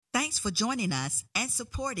Thanks for joining us and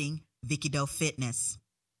supporting Vicky Doe Fitness.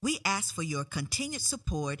 We ask for your continued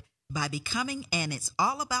support by becoming an It's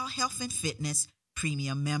All About Health and Fitness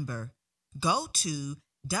premium member. Go to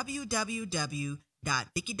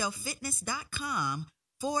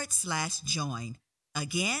www.vickydofitness.com/join.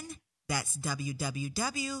 Again, that's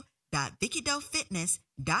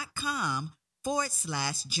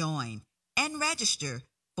www.vickydofitness.com/join and register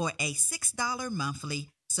for a $6 monthly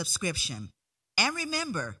subscription. And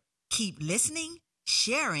remember, keep listening,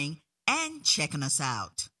 sharing, and checking us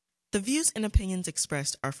out. The views and opinions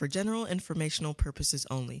expressed are for general informational purposes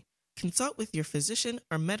only. Consult with your physician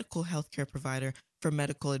or medical healthcare provider for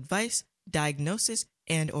medical advice, diagnosis,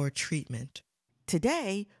 and/or treatment.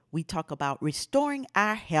 Today, we talk about restoring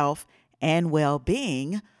our health and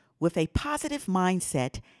well-being with a positive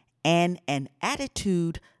mindset and an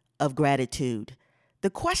attitude of gratitude. The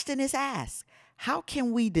question is asked, how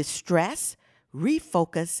can we distress,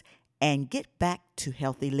 refocus, and get back to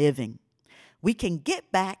healthy living? We can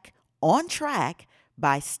get back on track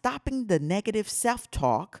by stopping the negative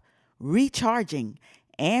self-talk, recharging,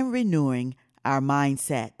 and renewing our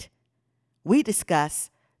mindset. We discuss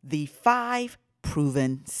the 5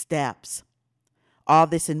 proven steps. All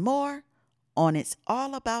this and more on It's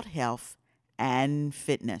All About Health and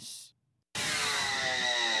Fitness.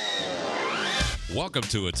 Welcome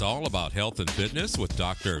to It's All About Health and Fitness with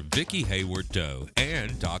Dr. Vicky Hayward Doe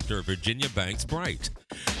and Dr. Virginia Banks Bright.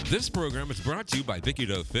 This program is brought to you by Vicky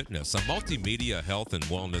Doe Fitness, a multimedia health and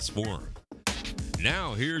wellness forum.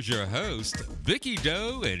 Now here's your host, Vicky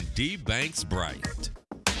Doe and D. Banks Bright.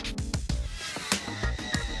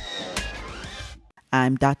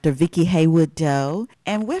 I'm Dr. Vicky Hayward Doe,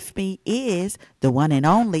 and with me is the one and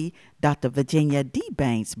only Dr. Virginia D.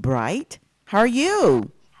 Banks Bright. How are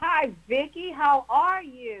you? Hi, Vicky. How are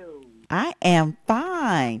you? I am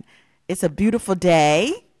fine. It's a beautiful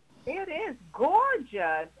day. It is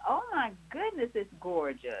gorgeous. Oh, my goodness, it's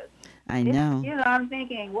gorgeous. I know. I'm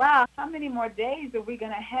thinking, wow, how many more days are we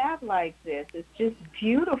going to have like this? It's just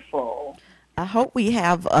beautiful. I hope we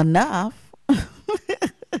have enough. I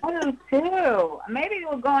do, too. Maybe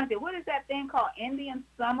we'll go into, what is that thing called, Indian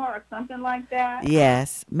summer or something like that?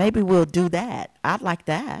 Yes, maybe we'll do that. I'd like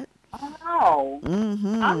that. Oh,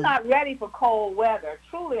 Mm-hmm. I'm not ready for cold weather.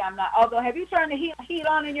 Truly, I'm not. Although, have you turned the heat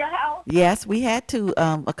on in your house? Yes, we had to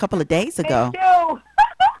a couple of days ago. Me too.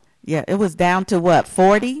 Yeah, it was down to what,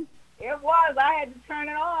 40? It was. I had to turn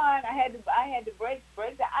it on. I had to break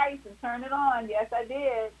the ice and turn it on. Yes, I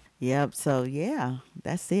did. Yep, so yeah,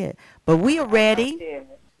 that's it. But we are ready.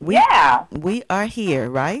 We are here,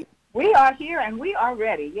 right? We are here and we are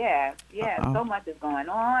ready. Yes, yes. Uh-oh. So much is going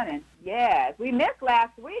on, and yes, we missed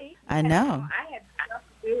last week. I know. I had stuff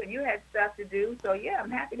to do, and you had stuff to do. So yeah, I'm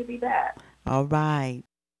happy to be back. All right.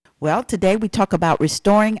 Well, today we talk about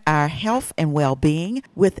restoring our health and well-being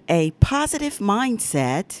with a positive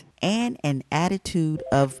mindset and an attitude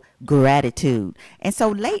of gratitude. And so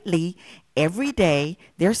lately, every day,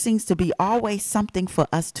 there seems to be always something for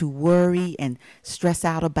us to worry and stress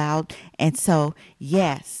out about. And so,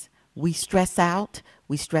 yes, we stress out.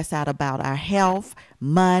 We stress out about our health,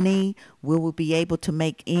 money. We will be able to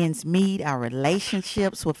make ends meet, our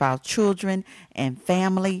relationships with our children and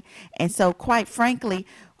family. And so, quite frankly,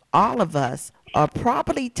 all of us are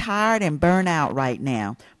probably tired and burnt out right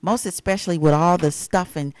now, most especially with all the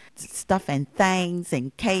stuff and things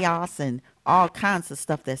and chaos and all kinds of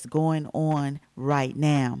stuff that's going on right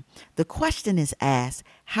now. The question is asked,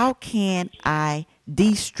 how can I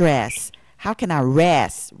de-stress? How can I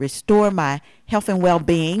rest, restore my health and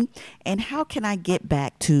well-being, and how can I get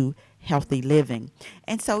back to healthy living?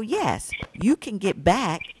 And so, yes, you can get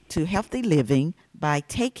back to healthy living by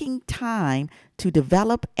taking time to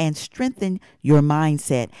develop and strengthen your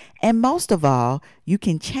mindset. And most of all, you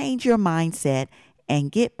can change your mindset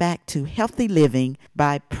and get back to healthy living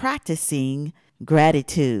by practicing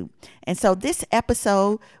gratitude. And so this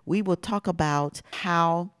episode, we will talk about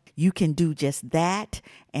how you can do just that.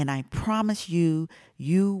 And I promise you,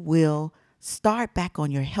 you will start back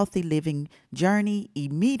on your healthy living journey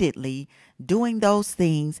immediately, doing those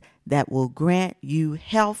things that will grant you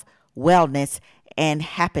health, wellness, and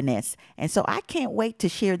happiness. And so I can't wait to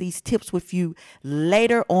share these tips with you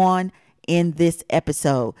later on in this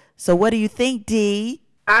episode. So what do you think, Dee?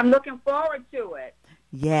 I'm looking forward to it.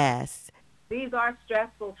 Yes. These are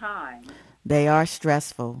stressful times. They are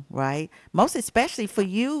stressful, right? Most especially for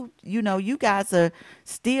you. You know, you guys are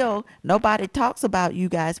still, nobody talks about you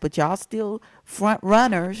guys, but y'all still front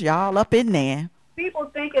runners. Y'all up in there. People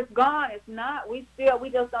think it's gone. It's not. We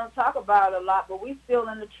just don't talk about it a lot, but we still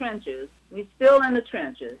in the trenches. We still in the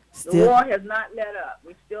trenches. The war has not let up.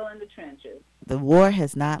 We're still in the trenches. The war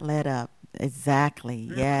has not let up. Exactly.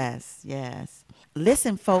 Yes, yes.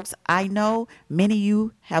 Listen, folks, I know many of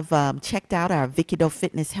you have checked out our Vicky Doe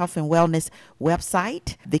Fitness Health and Wellness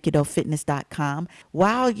website, VickyDoeFitness.com.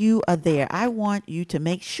 While you are there, I want you to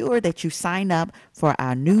make sure that you sign up for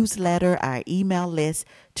our newsletter, our email list,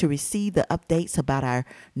 to receive the updates about our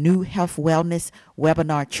new health wellness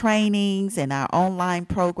webinar trainings and our online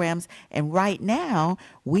programs. And right now,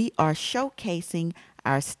 we are showcasing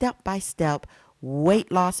our step-by-step weight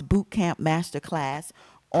loss bootcamp masterclass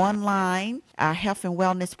online. Our health and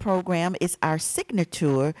wellness program is our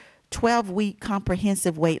signature 12-week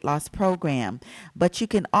comprehensive weight loss program. But you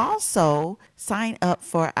can also sign up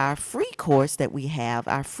for our free course that we have,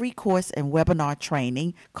 our free course and webinar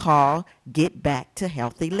training called Get Back to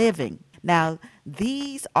Healthy Living. Now,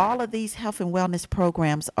 all of these health and wellness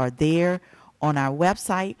programs are there on our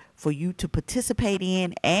website for you to participate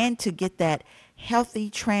in and to get that healthy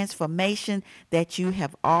transformation that you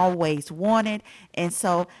have always wanted. And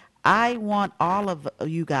so I want all of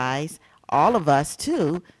you guys, all of us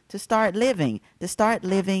too, to start living,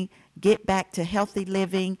 get back to healthy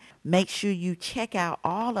living. Make sure you check out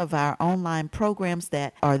all of our online programs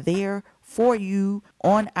that are there for you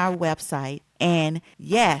on our website. And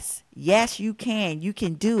yes, you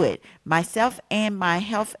can do it. Myself and my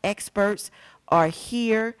health experts are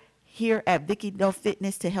here at Vicky Doe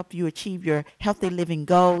Fitness to help you achieve your healthy living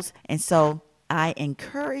goals. And so I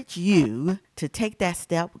encourage you to take that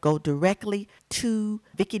step. Go directly to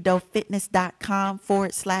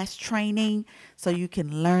VickyDoeFitness.com/training so you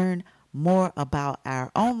can learn more about our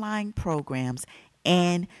online programs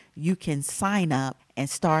and you can sign up and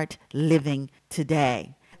start living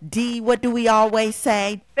today. Dee, what do we always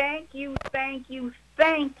say? Thank you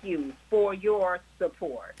for your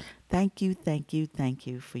support. Thank you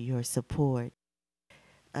for your support.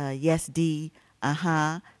 Yes, Dee.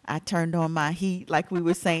 I turned on my heat like we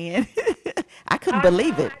were saying. I couldn't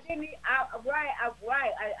believe it.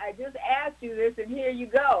 I just asked you this, and here you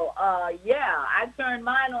go. I turned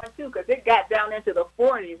mine on too because it got down into the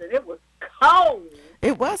 40s, and it was cold.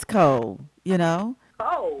 It was cold,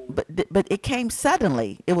 Cold. But it came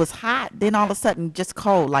suddenly. It was hot, then all of a sudden just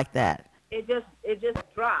cold like that. It just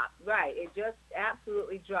dropped, right? It just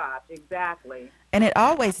absolutely dropped, exactly. And it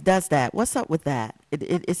always does that. What's up with that?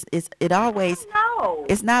 It always. No.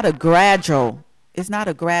 It's not a gradual. It's not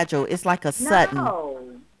a gradual. It's like a sudden. No.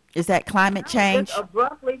 Is that climate change? Just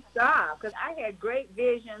abruptly stopped because I had great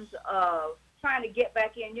visions of trying to get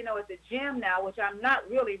back in, at the gym now, which I'm not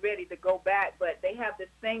really ready to go back, but they have this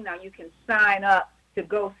thing now you can sign up to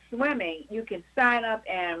go swimming. You can sign up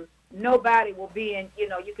and nobody will be in,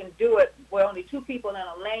 you can do it where only two people in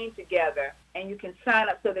a lane together, and you can sign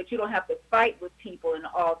up so that you don't have to fight with people and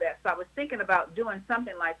all that. So I was thinking about doing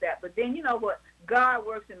something like that, but then you know what? God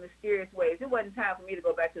works in mysterious ways. It wasn't time for me to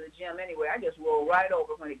go back to the gym anyway. I just rolled right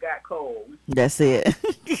over when it got cold. That's it.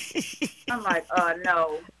 I'm like,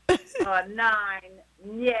 no, nine,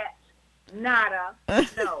 yet, nada,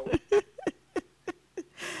 no.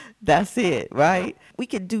 That's it, right? We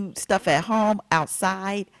can do stuff at home,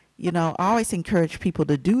 outside. I always encourage people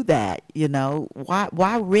to do that.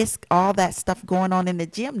 Why risk all that stuff going on in the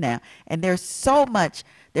gym now? And there's so many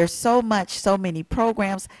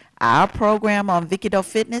programs. Our program on Vicky Doe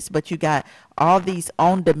Fitness, but you got all these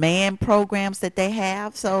on-demand programs that they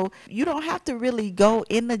have. So you don't have to really go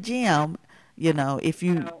in the gym, if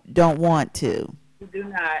you don't want to. You do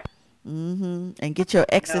not. And get your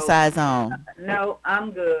exercise on. No,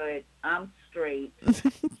 I'm good. I'm straight.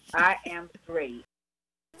 I am straight.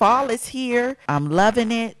 Fall is here. I'm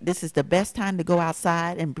loving it. This is the best time to go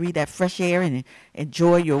outside and breathe that fresh air and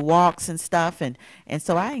enjoy your walks and stuff. And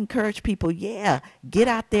so I encourage people, get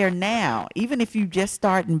out there now. Even if you just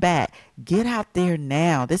starting back, get out there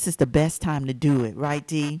now. This is the best time to do it. Right,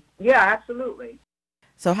 Dee? Yeah, absolutely.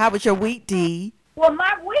 So how was your week, Dee? Well,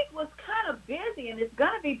 my week was kind of busy, and it's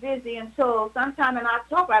going to be busy until sometime in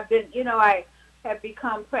October. I've been, I have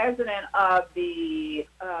become president of the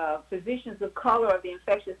Physicians of Color of the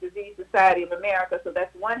Infectious Disease Society of America. So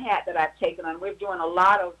that's one hat that I've taken on. We're doing a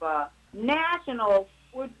lot of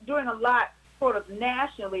we're doing a lot sort of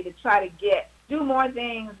nationally to try to do more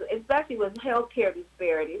things, especially with healthcare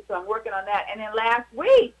disparities. So I'm working on that. And then last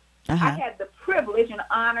week, I had the privilege and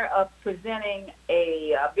honor of presenting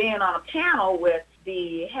being on a panel with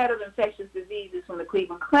the head of infectious diseases from the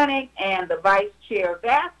Cleveland Clinic and the vice chair of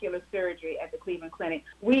vascular surgery at the Cleveland Clinic.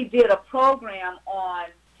 We did a program on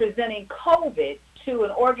presenting COVID to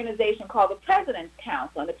an organization called the President's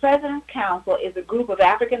Council. And the President's Council is a group of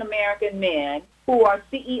African-American men who are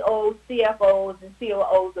CEOs, CFOs, and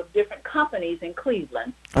COOs of different companies in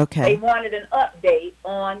Cleveland. Okay. They wanted an update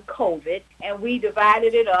on COVID, and we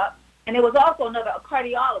divided it up. And there was also a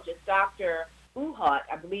cardiologist, Dr. Uhat,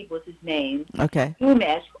 I believe was his name. Okay.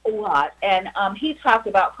 Umesh Uhat. And he talked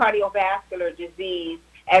about cardiovascular disease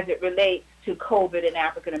as it relates to COVID in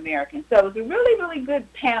African Americans. So it was a really, really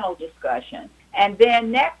good panel discussion. And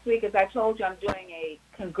then next week, as I told you, I'm doing a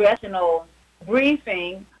congressional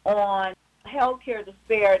briefing on healthcare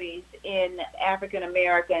disparities in African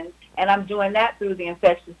Americans, and I'm doing that through the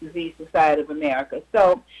Infectious Disease Society of America.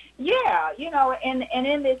 So, yeah, and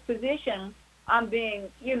in this position, I'm being,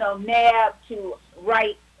 nabbed to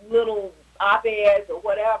write little op-eds or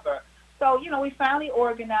whatever. So, we finally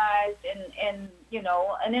organized, and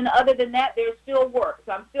then other than that, there's still work.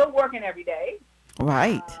 So I'm still working every day.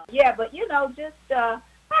 Right. Yeah, but,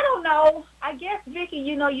 I don't know. I guess, Vicki,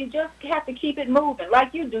 you just have to keep it moving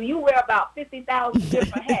like you do. You wear about 50,000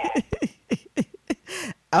 different hats.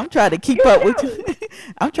 I'm trying to keep up with you.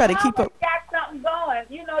 I'm trying to keep up. You got something going.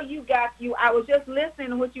 I was just listening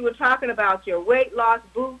to what you were talking about, your weight loss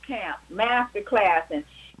boot camp, master class, and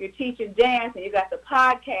you're teaching dance, and you got the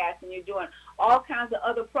podcast, and you're doing all kinds of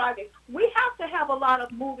other projects. We have to have a lot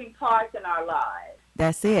of moving parts in our lives.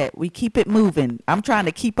 That's it. We keep it moving. I'm trying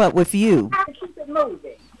to keep up with you. We have to keep it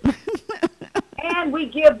moving. And we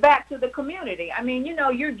give back to the community. I mean,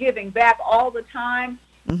 you're giving back all the time.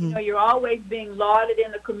 Mm-hmm. You're always being lauded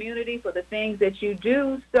in the community for the things that you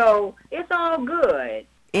do. So it's all good.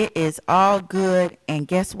 It is all good. And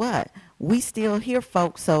guess what? We still here,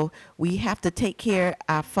 folks. So we have to take care of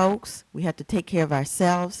our folks. We have to take care of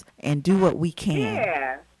ourselves and do what we can.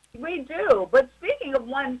 Yeah, we do. But speaking of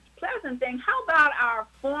one pleasant thing, how about our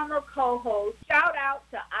former co-host? Shout out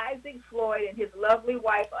to Isaac Floyd and his lovely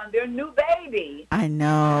wife on their new baby. I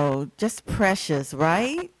know. Just precious,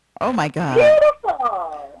 right? Oh, my God.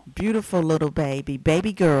 Beautiful. Beautiful little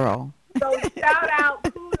baby girl. So shout out,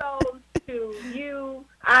 kudos to you,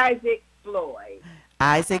 Isaac Floyd.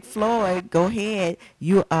 Isaac Floyd, go ahead.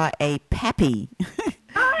 You are a pappy.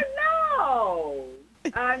 I know.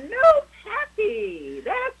 A new pappy.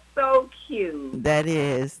 That's so cute. That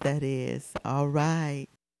is. All right.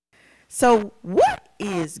 So what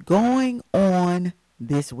is going on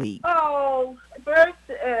this week? Oh, first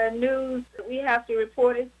news we have to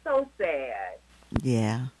report is so sad.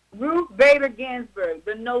 Yeah. Ruth Bader Ginsburg,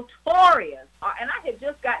 the notorious, and I had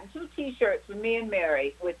just gotten 2 T-shirts for me and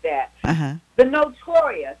Mary with that. Uh-huh. The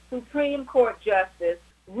notorious Supreme Court Justice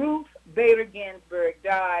Ruth Bader Ginsburg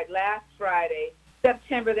died last Friday,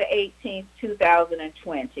 September the 18th,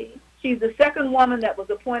 2020. She's the second woman that was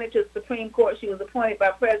appointed to the Supreme Court. She was appointed by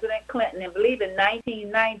President Clinton, I believe, in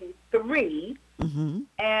 1993. Mm-hmm.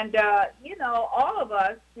 And, all of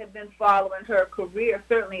us have been following her career,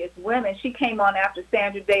 certainly as women. She came on after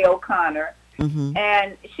Sandra Day O'Connor. Mm-hmm.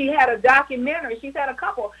 And she had a documentary. She's had a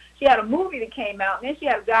couple. She had a movie that came out, and then she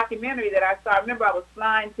had a documentary that I saw. I remember I was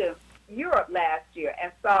flying to Europe last year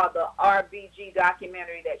and saw the RBG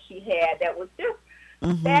documentary that she had that was just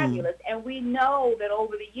Mm-hmm. fabulous. And we know that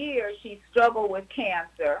over the years she struggled with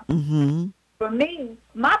cancer. Mm-hmm. For me,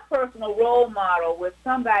 my personal role model was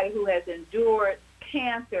somebody who has endured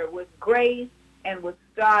cancer with grace and with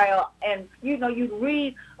style. And, you'd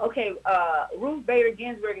read, Ruth Bader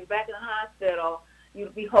Ginsburg is back in the hospital.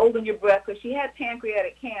 You'd be holding your breath because she had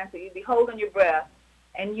pancreatic cancer. You'd be holding your breath.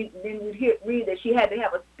 And then you'd read that she had to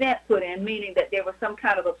have a stent put in, meaning that there was some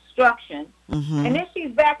kind of obstruction. Mm-hmm. And then she's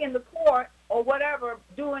back in the court or whatever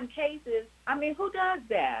doing cases. I mean, who does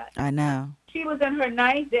that? I know. She was in her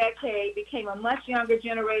 9th decade, became a much younger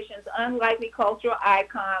generation's unlikely cultural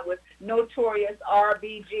icon with notorious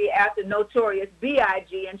RBG after notorious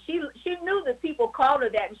BIG. And she knew that people called her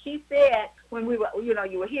that. And she said when we were,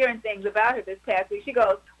 you were hearing things about her this past week, she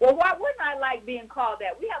goes, well, why wouldn't I like being called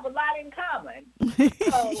that? We have a lot in common.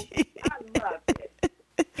 So I loved it.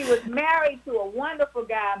 She was married to a wonderful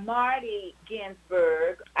guy, Marty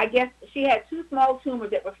Ginsburg. I guess she had 2 small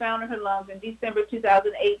tumors that were found in her lungs in December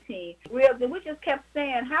 2018. We just kept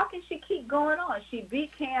saying, how can she keep going on? She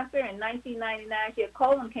beat cancer in 1999. She had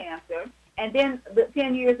colon cancer. And then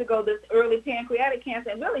 10 years ago, this early pancreatic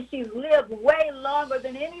cancer. And really, she's lived way longer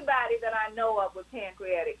than anybody that I know of with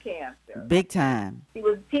pancreatic cancer. Big time. She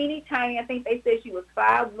was teeny tiny. I think they said she was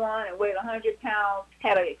 5'1" and weighed 100 pounds,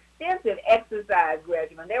 had an extensive exercise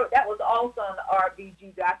regimen. That was also in the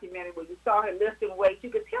RBG documentary where you saw her lifting weights. You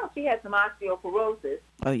could tell she had some osteoporosis.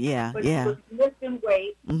 Oh, yeah, But yeah. she was lifting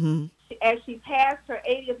weights. Mm-hmm. As she passed her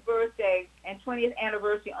 80th birthday, and and 20th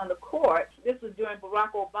anniversary on the court. This was during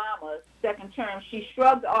Barack Obama's second term. She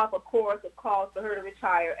shrugged off a chorus of calls for her to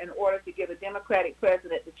retire in order to give a Democratic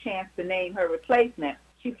president the chance to name her replacement.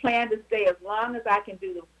 She planned to stay as long as I can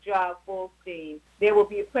do the job full steam. There will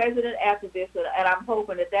be a president after this, and I'm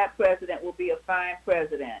hoping that that president will be a fine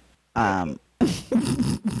president.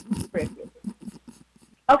 Cricket.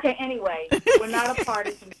 Okay, anyway, we're not a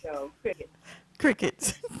partisan show. Cricket.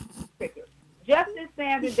 Crickets. Cricket. Justice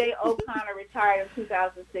Sandra Day O'Connor retired in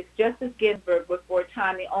 2006. Justice Ginsburg was for a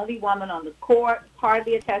time the only woman on the court,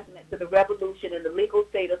 hardly a testament to the revolution in the legal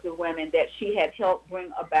status of women that she had helped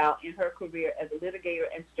bring about in her career as a litigator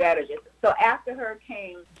and strategist. So after her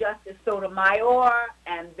came Justice Sotomayor,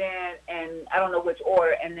 and I don't know which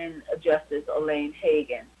order, and then Justice Elaine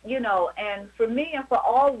Hagan. And for me and for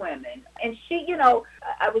all women, and she,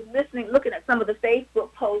 I was looking at some of the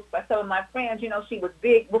Facebook posts by some of my friends. She was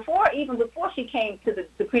big before she came to the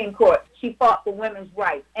Supreme Court. She fought for women's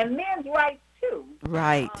rights and men's rights too.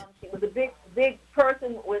 Right. She was a big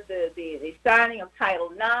person with the signing of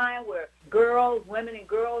Title IX, where women and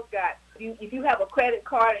girls got. If you have a credit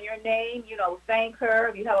card in your name, thank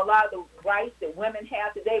her. You have a lot of the rights that women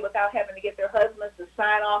have today without having to get their husbands to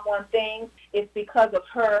sign off on things. It's because of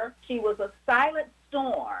her. She was a silent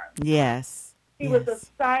storm. Yes. She was a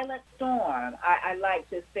silent storm, I like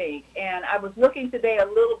to think. And I was looking today a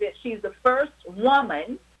little bit. She's the first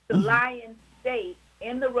woman to lie in state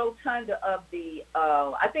in the rotunda of the,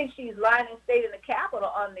 I think she's lying in state in the Capitol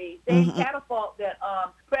on the same catafalque that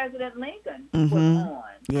President Lincoln was on.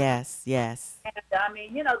 Yes, yes. And,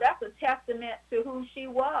 that's a testament to who she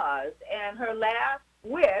was. And her last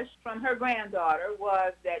wish from her granddaughter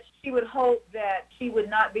was that she would hope that she would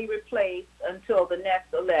not be replaced until the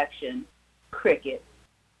next election. Cricket.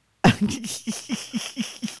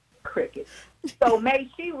 Cricket. So may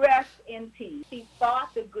she rest in peace. She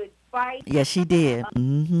fought the good fight. Yes, she did.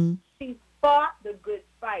 She fought the good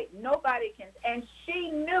fight. Nobody can, and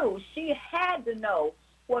she had to know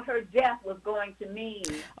what her death was going to mean.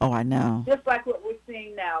 Oh, I know. Just like what we're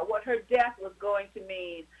seeing now, what her death was going to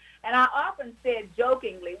mean. And I often said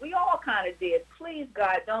jokingly, we all kind of did, please,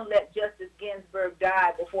 God, don't let Justice Ginsburg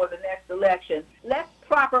die before the next election. Let's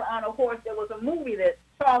prop her on a horse. There was a movie that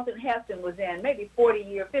Charlton Heston was in maybe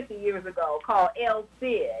 50 years ago called El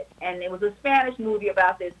Cid. And it was a Spanish movie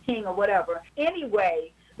about this king or whatever.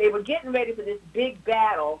 Anyway, they were getting ready for this big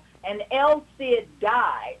battle, and El Cid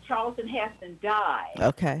died. Charlton Heston died.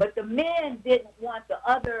 Okay. But the men didn't want the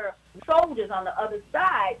other soldiers on the other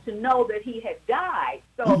side to know that he had died.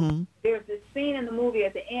 So there's this scene in the movie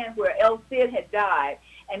at the end where El Cid had died,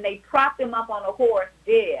 and they propped him up on a horse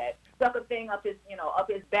dead, stuck a thing up his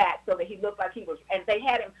back so that he looked like he was, and they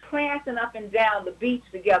had him prancing up and down the beach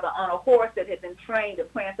together on a horse that had been trained to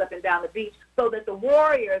prance up and down the beach, so that the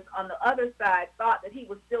warriors on the other side thought that he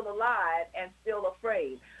was still alive and still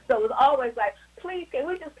afraid. So it was always like, please, can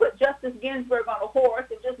we just put Justice Ginsburg on a horse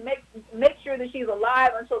and just make sure that she's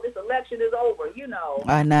alive until this election is over,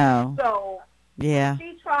 I know. So yeah,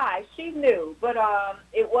 she tried. She knew, but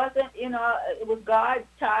it wasn't, it was God's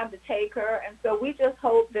time to take her. And so we just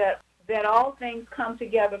hope that all things come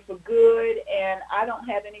together for good, and I don't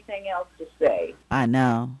have anything else to say. I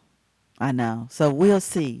know. So we'll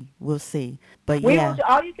see. But yeah.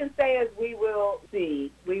 All you can say is we will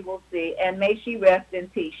see. And may she rest in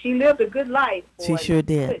peace. She lived a good life. She sure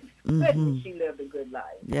did. She lived a good life.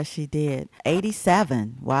 Yes, she did.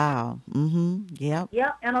 87. Wow. Yep.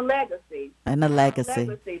 Yep, and a legacy. A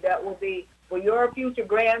legacy that will be for your future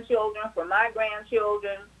grandchildren, for my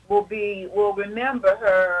grandchildren, will remember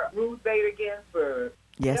her, Ruth Bader Ginsburg.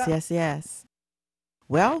 Yes, yes.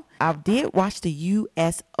 Well, I did watch the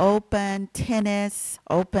U.S. Open, tennis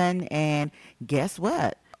open, and guess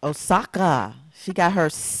what? Osaka, she got her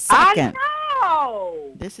second. I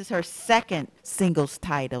know. This is her second singles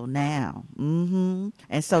title now. And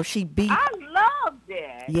so she beat. I loved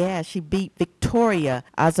it. Yeah, she beat Victoria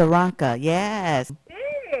Azarenka. Yes.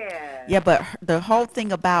 Yeah, but the whole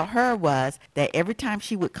thing about her was that every time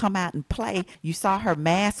she would come out and play, you saw her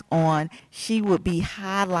mask on, she would be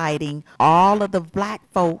highlighting all of the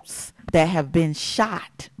black folks that have been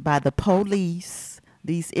shot by the police,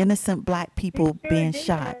 these innocent black people being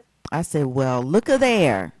shot. I said, well, look at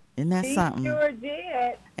there. Isn't that something? She sure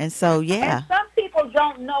did. And so, yeah. And some people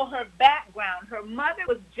don't know her background. Her mother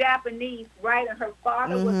was Japanese, right? And her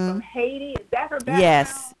father was from Haiti. Is that her background?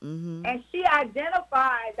 Yes. And she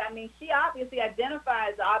identifies, she obviously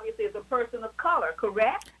identifies as a person of color,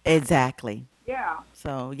 correct? Exactly. Yeah.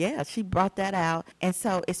 So, yeah, she brought that out. And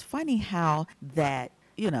so it's funny how that,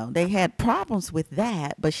 they had problems with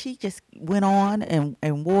that, but she just went on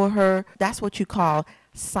and wore her, that's what you call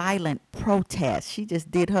silent protest. She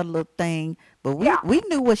just did her little thing, but Yeah. we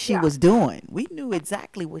knew what she Yeah. was doing. We knew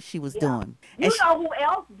exactly what she was doing. You And she- know who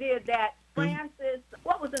else did that? Francis,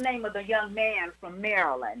 what was the name of the young man from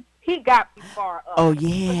Maryland? He got me far up. Oh, He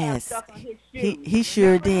put that yes. stuff on his he shoes. sure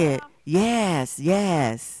Remember did. him? Yes.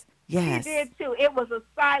 He did too. It was a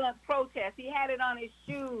silent protest. He had it on his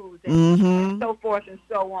shoes and Mm-hmm. so forth and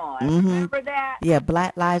so on. Mhm. Remember that? Yeah,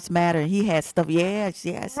 Black Lives Matter. He had stuff. Yes.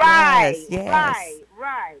 Right, Yes.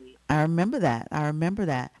 right. I remember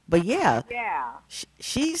that. But yeah, Yeah.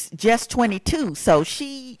 she's just 22, so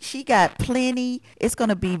she got plenty. It's going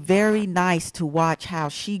to be very nice to watch how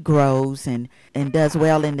she grows and does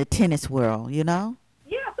well in the tennis world, Yeah,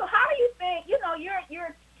 so how do you think,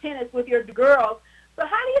 you're tennis with your girls, so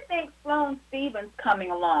how do you think Sloane Stephens coming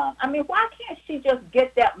along? I mean, why can't she just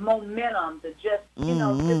get that momentum to just,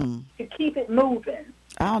 to keep it moving?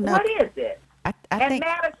 I don't know. What is it? I And think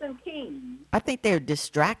Madison Keys. I think they're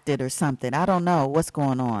distracted or something. I don't know what's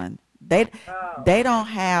going on. They don't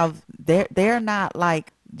have, they're not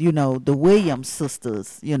like, the Williams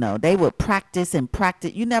sisters. They would practice and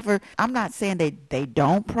practice. I'm not saying they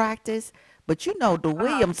don't practice, but the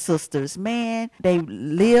Williams sisters, man, they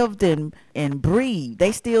lived and breathed.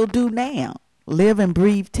 They still do now. Live and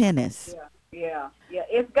breathe tennis. Yeah.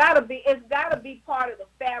 It's gotta be part of the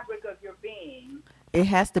fabric of your being. It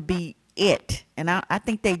has to be it. And I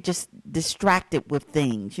think they just distracted with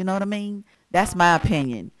things. You know what I mean? That's my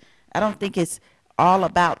opinion. I don't think it's all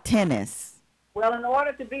about tennis. Well, in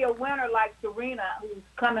order to be a winner like Serena, who's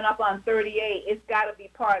coming up on 38, it's got to be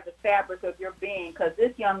part of the fabric of your being, because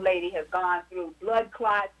this young lady has gone through blood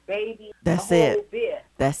clots, baby, That's the whole it. bit.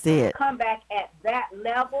 That's it. Come back at that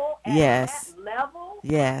level, Yes.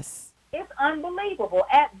 It's unbelievable.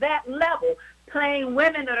 At that level, playing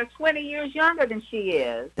women that are 20 years younger than she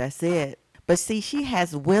is. That's it. But see, she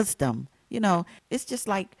has wisdom. It's just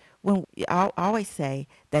like when I always say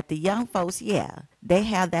that the young folks, they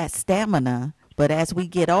have that stamina. But as we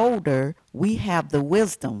get older, we have the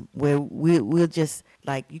wisdom where we'll just,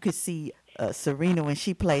 like, you could see Serena when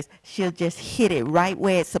she plays, she'll just hit it right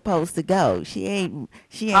where it's supposed to go. She ain't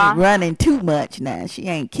running too much now. She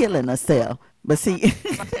ain't killing herself. But see,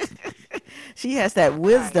 she has that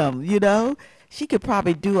wisdom, She could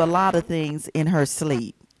probably do a lot of things in her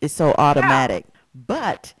sleep. It's so automatic.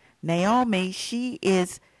 But Naomi,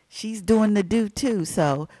 she's doing the do too.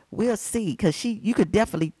 So we'll see, because you could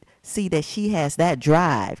definitely see that she has that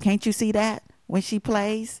drive. Can't you see that when she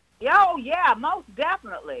plays? Oh, yeah, most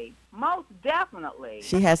definitely.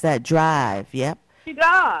 She has that drive. Yep. She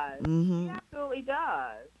does. Mm-hmm. She absolutely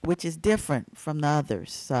does. Which is different from the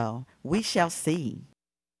others. So we shall see.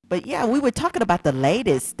 But yeah, we were talking about the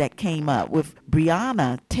latest that came up with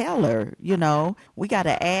Breonna Taylor. We got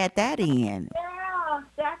to add that in. Yeah,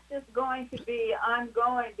 that's just going to be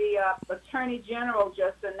ongoing. The Attorney General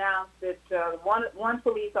just announced that one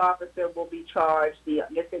police officer will be charged. I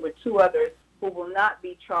guess there were two others who will not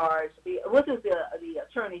be charged. This is the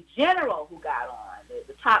Attorney General who got on,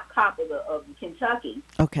 the top cop of Kentucky.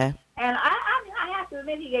 Okay. And I have to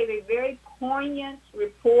admit, he gave a very poignant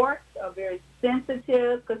report, very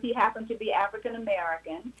sensitive, because he happened to be African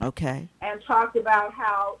American. Okay. And talked about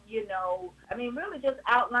how, really just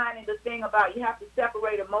outlining the thing about you have to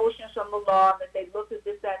separate emotions from the law, and that they looked at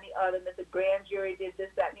this, that, and the other, and that the grand jury did this,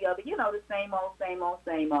 that, and the other. The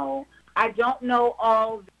same old. I don't know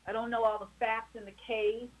all the facts in the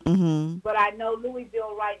case, Mm-hmm. but I know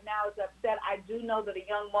Louisville right now is upset. I do know that a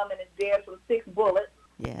young woman is dead from 6 bullets.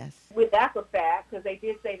 Yes. That's a fact, because they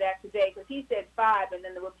did say that today, because he said 5, and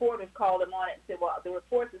then the reporters called him on it and said, well, the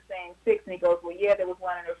reports are saying 6, and he goes, well, yeah, there was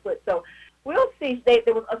one in her foot. So we'll see.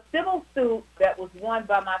 There was a civil suit that was won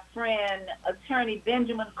by my friend, Attorney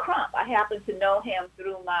Benjamin Crump. I happen to know him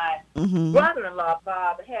through my brother-in-law,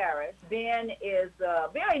 Bob Harris. Ben is a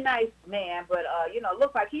very nice man, but,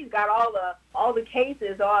 looks like he's got all the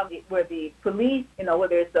cases on where the police, where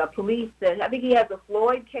there's police. I think he has a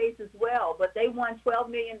Floyd case as well, but they won $12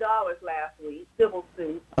 million last week, civil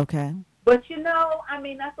suit. Okay. But,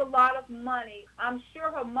 that's a lot of money. I'm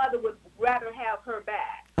sure her mother would rather have her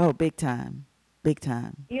back. Oh, big time.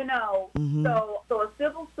 Mm-hmm. So a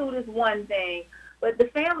civil suit is one thing, but the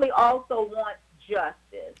family also wants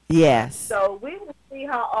justice. Yes. So we will see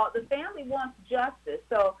how the family wants justice.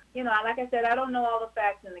 So, like I said, I don't know all the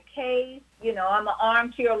facts in the case. I'm an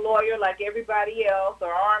armchair lawyer like everybody else,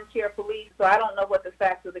 or armchair police, so I don't know what the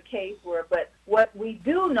facts of the case were. But what we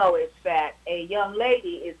do know is that a young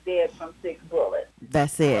lady is dead from 6 bullets.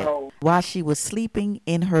 That's it. So, while she was sleeping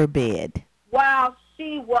in her bed. While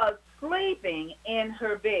she was sleeping in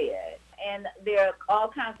her bed. And there are all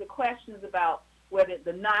kinds of questions about whether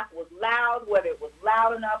the knock was loud, whether it was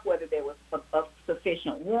loud enough, whether there was a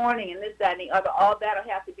sufficient warning, and this, that, and the other. All that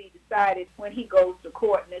will have to be decided when he goes to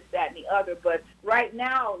court, and this, that, and the other. But right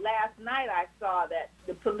now, last night, I saw that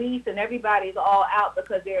the police and everybody's all out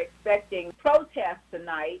because they're expecting protests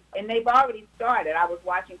tonight, and they've already started. I was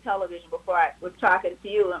watching television before I was talking to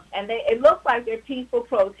you, and it looks like they're peaceful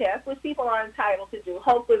protests, which people are entitled to do.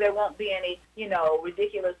 Hopefully there won't be any,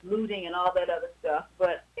 ridiculous looting and all that other stuff.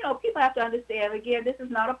 But, people have to understand, again, this is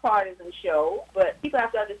not a partisan show, but people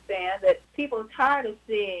have to understand that people are tired of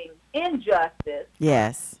seeing injustice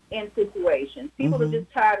Yes. in situations. People are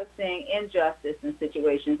just tired of seeing injustice in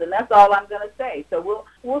situations, and that's all I'm going to say. So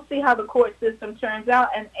we'll see how the court system turns out.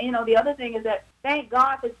 And, the other thing is that thank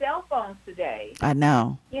God for cell phones today. I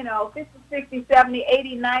know. 50, 60, 70,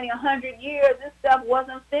 80, 90, 100 years, this stuff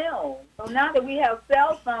wasn't filmed. So now that we have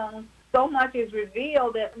cell phones, so much is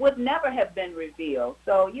revealed that would never have been revealed.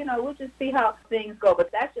 So, we'll just see how things go.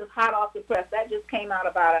 But that's just hot off the press. That just came out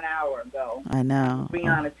about an hour ago. I know.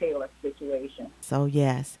 Breonna Taylor situation. So,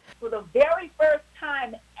 yes. For the very first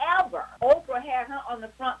time ever, Oprah had her on the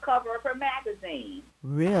front cover of her magazine.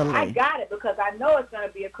 Really? I got it because I know it's going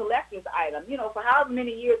to be a collector's item. For however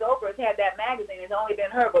many years Oprah's had that magazine, it's only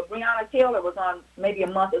been her. But Breonna Taylor was on maybe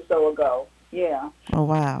a month or so ago. Yeah. Oh,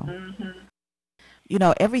 wow. Mm-hmm.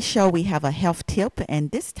 Every show we have a health tip,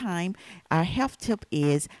 and this time our health tip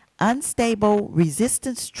is unstable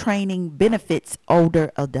resistance training benefits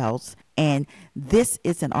older adults. And this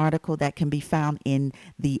is an article that can be found in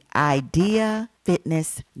the Idea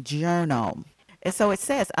Fitness Journal. And so it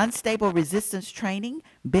says unstable resistance training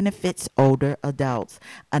benefits older adults.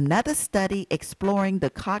 Another study exploring the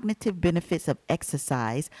cognitive benefits of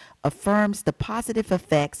exercise affirms the positive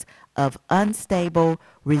effects of unstable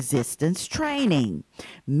resistance training.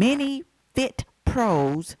 Many fit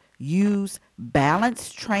pros use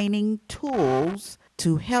balance training tools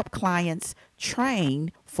to help clients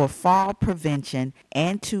train for fall prevention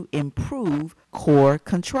and to improve core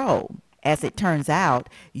control. As it turns out,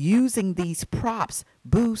 using these props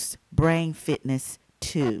boosts brain fitness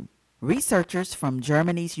too. Researchers from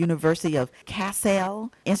Germany's University of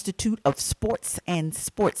Kassel Institute of Sports and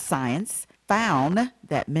Sports Science found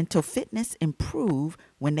that mental fitness improved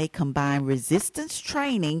when they combine resistance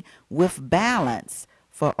training with balance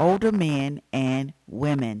for older men and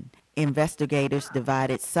women. Investigators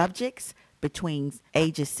divided subjects between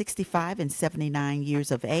ages 65 and 79 years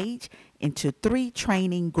of age into 3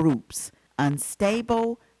 training groups: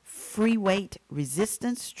 unstable free weight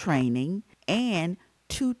resistance training and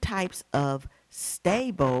 2 types of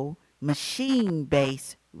stable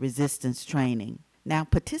machine-based resistance training. Now,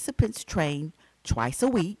 participants train twice a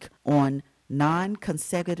week on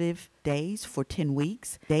non-consecutive days for 10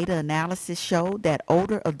 weeks. Data analysis showed that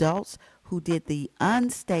older adults who did the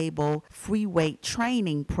unstable free weight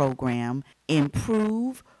training program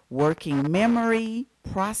improve working memory,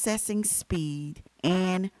 processing speed,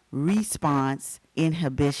 and response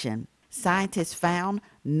inhibition. Scientists found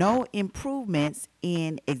no improvements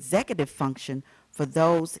in executive function for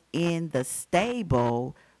those in the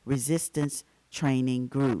stable resistance training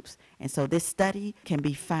groups. And so this study can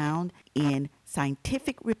be found in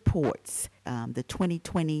Scientific Reports, the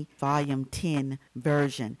 2020 volume 10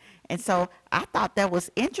 version. And so I thought that was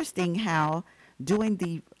interesting how doing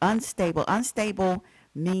the unstable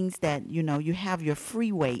means that, you have your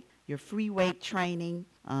free weight training.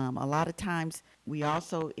 A lot of times we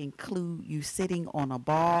also include you sitting on a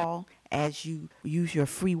ball as you use your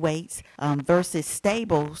free weights, versus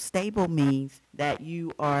stable. Stable means that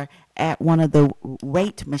you are at one of the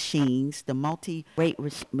weight machines, the multi-weight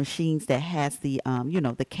machines that has the,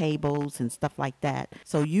 the cables and stuff like that.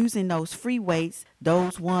 So using those free weights,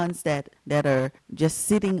 those ones that are just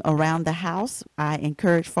sitting around the house, I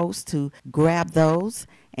encourage folks to grab those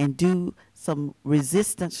and do some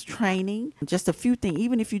resistance training. Just a few things,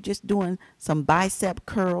 even if you're just doing some bicep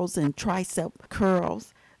curls and tricep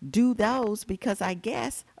curls, do those, because I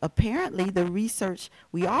guess apparently the research,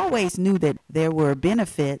 we always knew that there were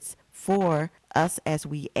benefits for us as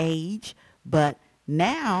we age, but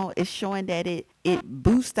now it's showing that it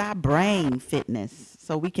boosts our brain fitness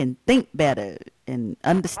so we can think better and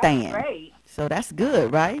understand. That's great. So that's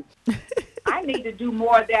good, right? I need to do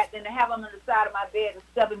more of that than to have them on the side of my bed and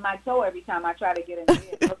stubbing my toe every time I try to get in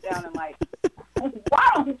bed. Look down and like, why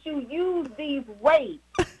don't you use these weights?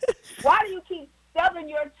 Why do you keep stubbing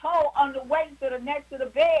your toe on the weights that are next to the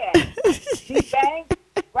bed? G-Bang,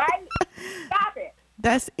 right? Stop it.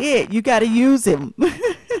 That's it. You got to use them.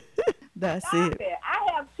 That's Stop it.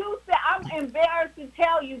 I have 2 sets. I'm embarrassed to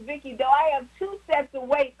tell you, Vicki, though, I have 2 sets of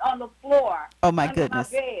weights on the floor Oh my under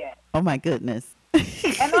goodness. my bed. Oh my goodness.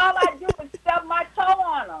 And all I do is stub my toe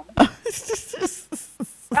on them.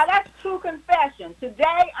 Now, that's true confession.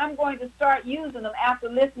 Today, I'm going to start using them after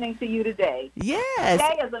listening to you today. Yes.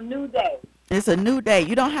 Today is a new day. It's a new day.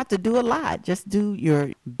 You don't have to do a lot. Just do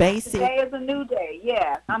your basic. Today is a new day,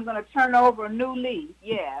 yeah. I'm going to turn over a new leaf,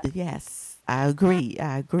 yeah. Yes, I agree.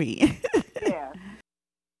 Yeah.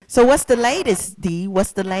 So what's the latest, Dee?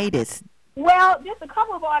 What's the latest? Well, just a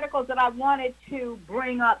couple of articles that I wanted to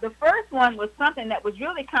bring up. The first one was something that was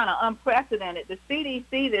really kind of unprecedented. The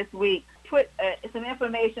CDC this week put some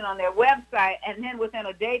information on their website, and then within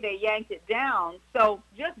a day they yanked it down. So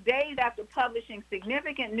just days after publishing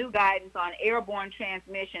significant new guidance on airborne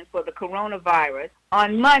transmission for the coronavirus,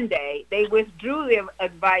 on Monday they withdrew their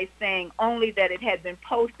advice, saying only that it had been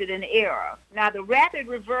posted in error. Now, the rapid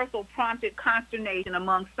reversal prompted consternation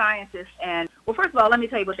among scientists, and, well, first of all, let me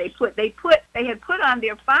tell you what they put. They had put on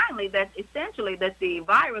there finally that essentially that the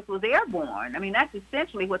virus was airborne. I mean, that's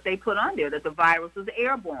essentially what they put on there, that the virus was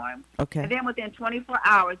airborne. Okay. And then within 24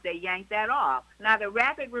 hours, they yanked that off. Now, the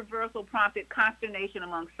rapid reversal prompted consternation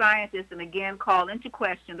among scientists and again called into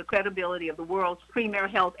question the credibility of the world's premier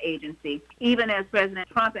health agency, even as President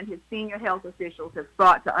Trump and his senior health officials have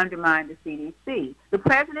sought to undermine the CDC. The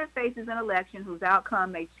president faces an election whose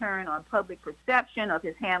outcome may turn on public perception of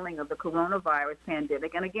his handling of the coronavirus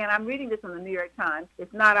pandemic. And again, I'm reading this from the New York Times.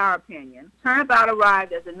 It's not our opinion. Turnabout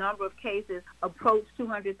arrived as the number of cases approached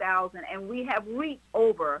 200,000, and we have reached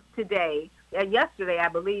over today, yesterday, I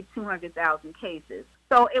believe, 200,000 cases.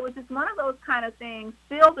 So it was just one of those kind of things.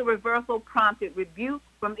 Still, the reversal prompted rebuke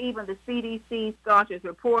from even the CDC staunchest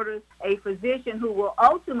reporters. A physician who will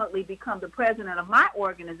ultimately become the president of my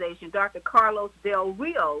organization, Dr. Carlos Del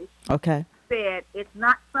Rios, said it's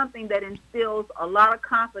not something that instills a lot of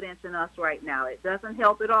confidence in us right now. It doesn't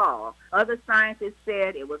help at all. Other scientists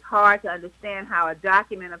said it was hard to understand how a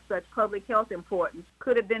document of such public health importance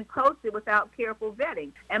could have been posted without careful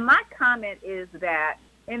vetting. And my comment is that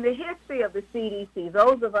in the history of the CDC,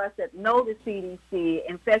 those of us that know the CDC,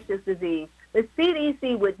 infectious disease, the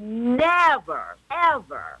CDC would never,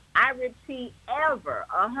 ever, I repeat, ever,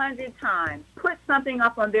 100 times, put something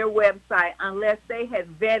up on their website unless they had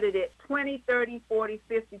vetted it 20, 30, 40,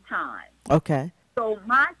 50 times. Okay. So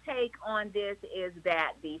my take on this is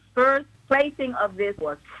that the first placing of this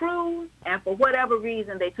was true, and for whatever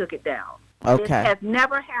reason, they took it down. Okay. This has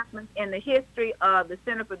never happened in the history of the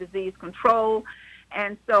Center for Disease Control.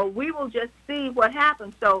 And so we will just see what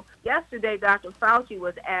happens. So yesterday, Dr. Fauci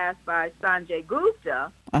was asked by Sanjay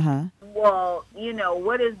Gupta, well, you know,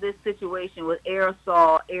 what is this situation with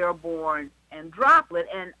aerosol, airborne, and droplet?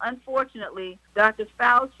 And unfortunately, Dr.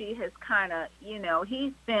 Fauci has kind of, you know,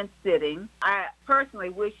 he's fence-sitting. I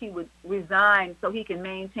personally wish he would resign so he can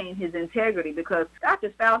maintain his integrity, because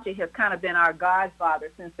Dr. Fauci has kind of been our godfather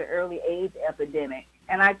since the early AIDS epidemic.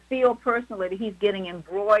 And I feel personally that he's getting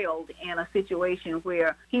embroiled in a situation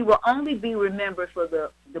where he will only be remembered for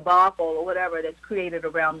the debacle or whatever that's created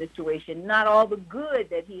around this situation, not all the good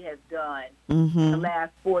that he has done in the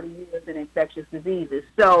last 40 years in infectious diseases.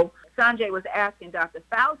 So Sanjay was asking Dr.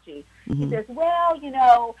 Fauci, he says, well, you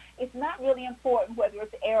know, it's not really important whether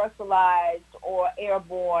it's aerosolized or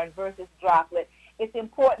airborne versus droplet. It's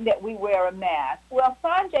important that we wear a mask. Well,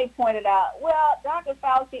 Sanjay pointed out, well, Dr.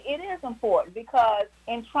 Fauci, it is important because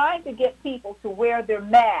in trying to get people to wear their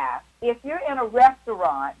masks, if you're in a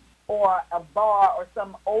restaurant or a bar or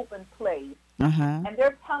some open place, and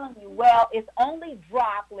they're telling you, well, it's only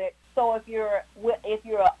droplets, so if you're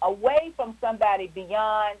away from somebody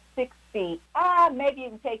beyond 6 feet, maybe you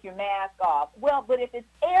can take your mask off. Well, but if it's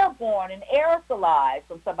airborne and aerosolized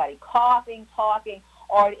from somebody coughing, talking,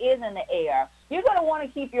 or it is in the air, you're going to want to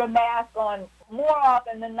keep your mask on more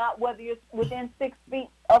often than not, whether you're within 6 feet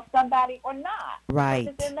of somebody or not. Right.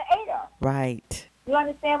 It's in the air. Right. You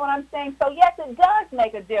understand what I'm saying? So, yes, it does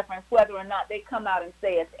make a difference whether or not they come out and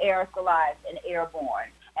say it's aerosolized and airborne.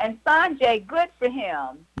 And Sanjay, good for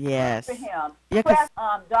him. Yes. Good for him. Yeah, Press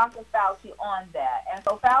Dr. Fauci on that. And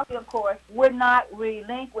so Fauci, of course, would not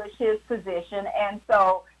relinquish his position. And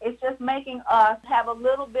so it's just making us have a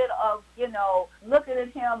little bit of, you know, looking at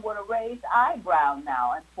him with a raised eyebrow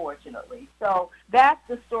now, unfortunately. So that's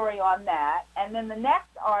the story on that. And then the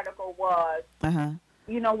next article was,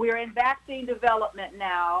 you know, we're in vaccine development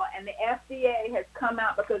now, and the FDA has come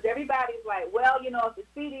out because everybody's like, well, you know, if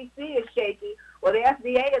the CDC is shaky, well, the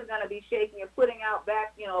FDA is going to be shaky and putting out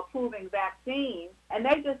approving vaccines. And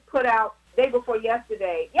they just put out, day before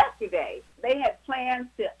yesterday, they had plans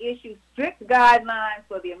to issue strict guidelines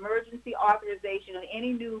for the emergency authorization of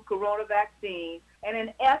any new corona vaccine. And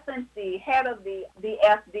in essence, the head of the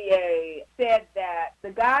FDA said that the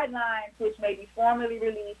guidelines, which may be formally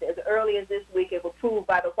released as early as this week if approved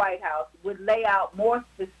by the White House, would lay out more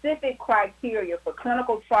specific criteria for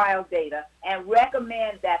clinical trial data and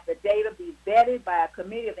recommend that the data be vetted by a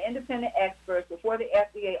committee of independent experts before the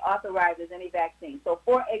FDA authorizes any vaccine. So,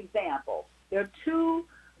 for example, there are 2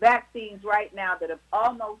 vaccines right now that have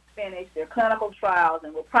almost finished their clinical trials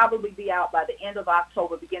and will probably be out by the end of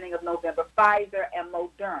October, beginning of November, Pfizer and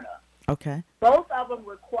Moderna. Okay. Both of them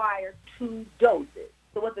require 2 doses.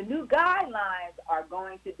 So what the new guidelines are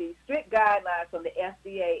going to be, strict guidelines from the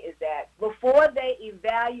FDA, is that before they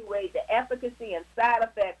evaluate the efficacy and side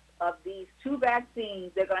effects of these 2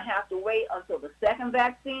 vaccines, they're going to have to wait until the second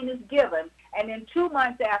vaccine is given, and then 2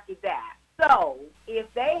 months after that. So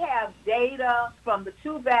if they have data from the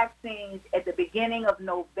 2 vaccines at the beginning of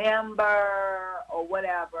November or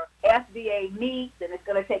whatever, FDA meets, and it's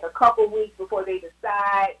going to take a couple weeks before they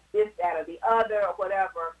decide this, that, or the other or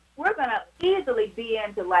whatever, we're going to easily be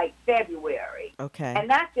into like February. Okay. And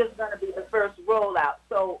that's just going to be the first rollout.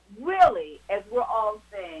 So really, as we're all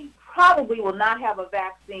saying, probably will not have a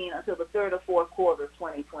vaccine until the 3rd or 4th quarter of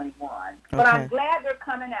 2021. But I'm glad they're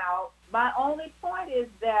coming out. My only point is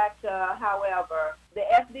that, however, the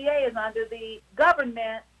FDA is under the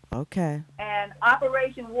government. Okay. And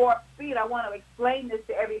Operation Warp Speed, I want to explain this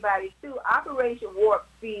to everybody too. Operation Warp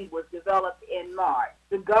Speed was developed in March.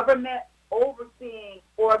 The government overseeing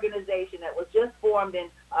organization that was just formed in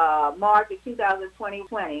March of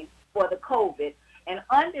 2020 for the COVID. And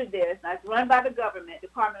under this, now it's run by the government,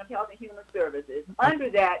 Department of Health and Human Services.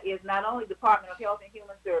 Under that is not only Department of Health and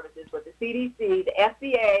Human Services, but the CDC, the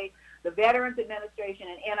FDA, the Veterans Administration,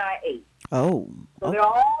 and NIH. Oh. So they're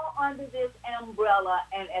all under this umbrella,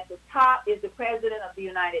 and at the top is the President of the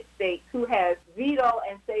United States, who has veto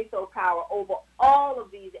and say-so power over all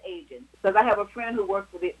of these agents. Because I have a friend who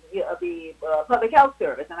works for the Public Health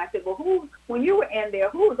Service, and I said, well, when you were in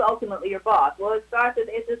there, who was ultimately your boss? Well, it starts at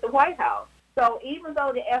it's the White House. So even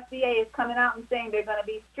though the FDA is coming out and saying they're going to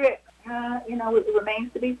be strict, it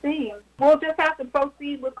remains to be seen. We'll just have to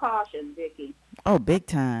proceed with caution, Vicki. Oh, big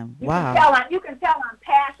time. Wow. You can tell I'm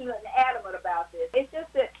passionate and adamant about this. It's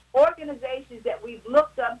just that organizations that we've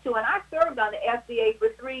looked up to, and I served on the FDA for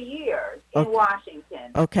 3 years in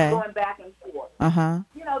Washington, going back and forth. Uh-huh.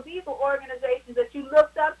 These are organizations that you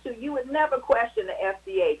looked up to. You would never question the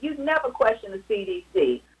FDA. You'd never question the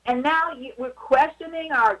CDC. And now we're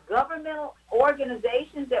questioning our governmental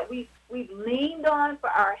organizations that we've leaned on for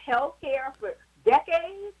our health care for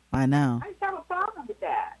decades. I know. I just have a problem with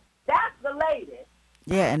that. That's the latest.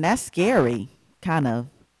 Yeah, and that's scary, kind of,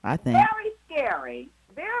 I think. Very scary.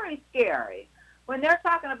 Very scary. When they're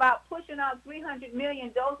talking about pushing out 300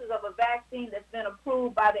 million doses of a vaccine that's been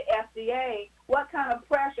approved by the FDA, what kind of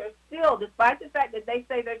pressure still, despite the fact that they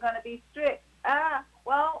say they're going to be strict? How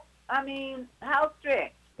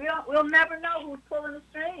strict? We'll never know who's pulling the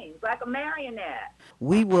strings, like a marionette.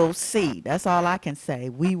 We will see. That's all I can say.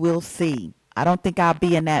 We will see. I don't think I'll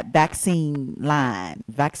be in that vaccination line.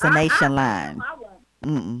 I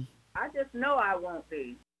won't. I just know I won't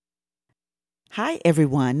be. Hi,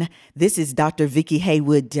 everyone. This is Dr. Vicki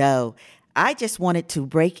Haywood Doe. I just wanted to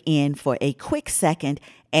break in for a quick second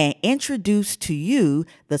and introduce to you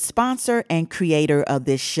the sponsor and creator of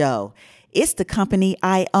this show. It's the company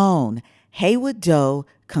I own, Haywood Doe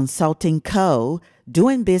Consulting Co.,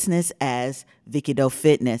 doing business as Vicki Doe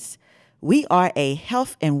Fitness. We are a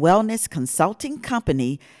health and wellness consulting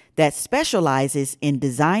company that specializes in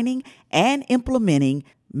designing and implementing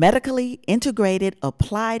medically integrated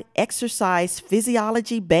applied exercise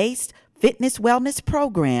physiology-based fitness wellness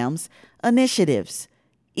programs, initiatives,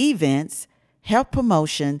 events, health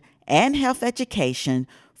promotion, and health education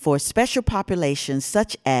for special populations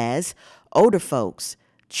such as older folks,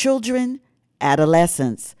 children,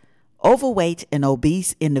 adolescents, overweight and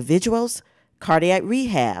obese individuals, cardiac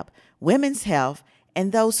rehab, women's health,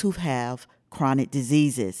 and those who have chronic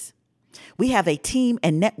diseases. We have a team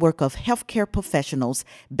and network of healthcare professionals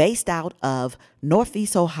based out of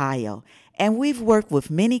Northeast Ohio, and we've worked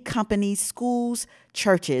with many companies, schools,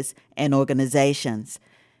 churches, and organizations.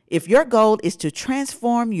 If your goal is to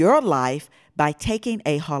transform your life by taking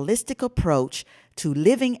a holistic approach to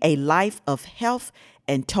living a life of health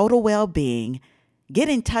and total well-being, get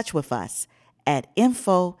in touch with us at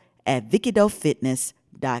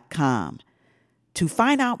info@VickiDoeFitness.com. To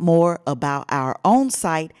find out more about our own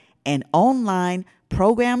site and online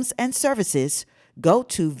programs and services, go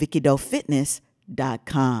to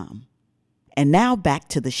VickiDoeFitness.com. And now back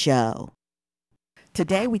to the show.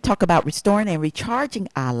 Today we talk about restoring and recharging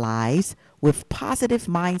our lives with positive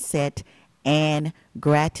mindset and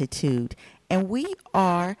gratitude. And we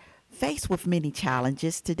are faced with many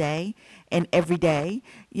challenges today and every day,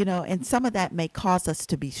 and some of that may cause us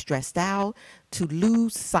to be stressed out, to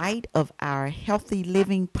lose sight of our healthy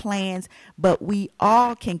living plans, but we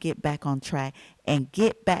all can get back on track and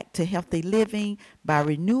get back to healthy living by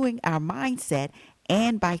renewing our mindset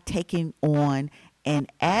and by taking on an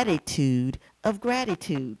attitude of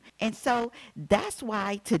gratitude. And so that's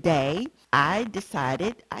why today I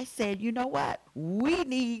said, you know what? We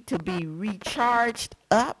need to be recharged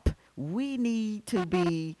up. We need to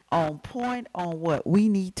be on point on what we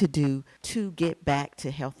need to do to get back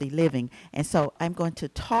to healthy living. And so I'm going to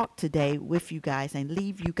talk today with you guys and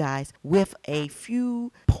leave you guys with a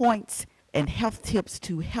few points and health tips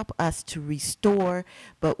to help us to restore.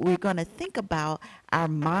 But we're going to think about our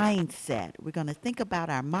mindset. We're going to think about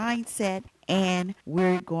our mindset, and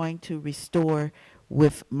we're going to restore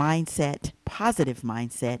with mindset, positive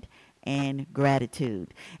mindset, and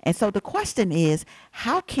gratitude. And so the question is,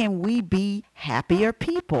 how can we be happier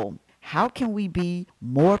people? How can we be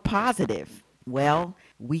more positive? Well,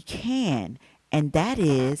 we can, and that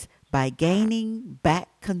is by gaining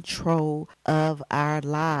back control of our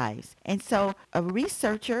lives. And so a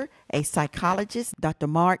researcher, a psychologist, Dr.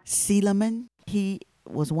 Mark Seligman, he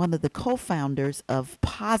was one of the co-founders of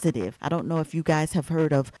Positive. I don't know if you guys have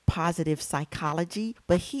heard of positive psychology,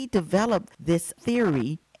 but he developed this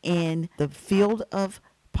theory in the field of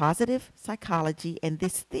positive psychology, and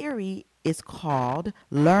this theory is called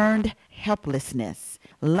learned helplessness.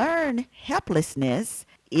 Learned helplessness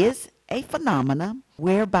is a phenomenon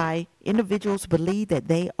whereby individuals believe that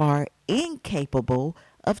they are incapable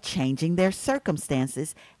of changing their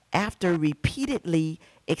circumstances after repeatedly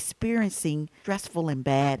experiencing stressful and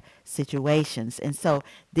bad situations. And so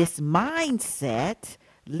this mindset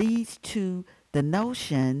leads to the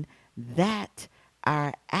notion that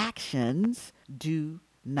our actions do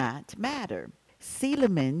not matter.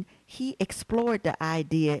 Seligman, he explored the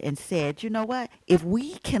idea and said, you know what? If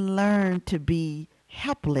we can learn to be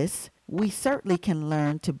helpless, we certainly can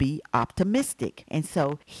learn to be optimistic. And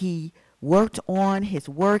so he worked on his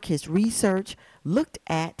work, his research, looked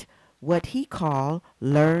at what he called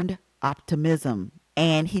learned optimism.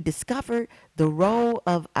 And he discovered the role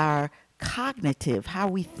of our cognitive, how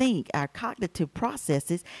we think, our cognitive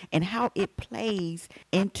processes, and how it plays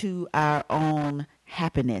into our own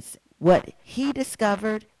happiness. What he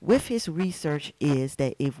discovered with his research is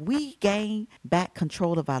that if we gain back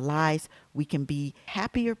control of our lives, we can be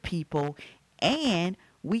happier people, and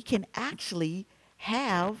we can actually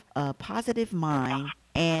have a positive mind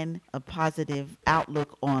and a positive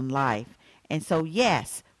outlook on life. And so,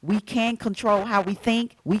 yes, we can control how we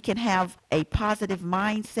think. We can have a positive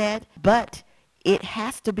mindset, but it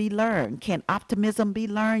has to be learned. Can optimism be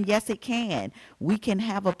learned? Yes, it can. We can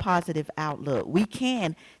have a positive outlook. We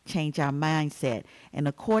can change our mindset. And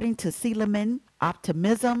according to Seligman,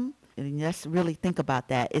 optimism, and let's really think about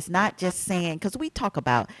that. It's not just saying, because we talk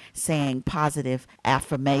about saying positive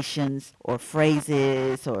affirmations or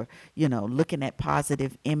phrases or, looking at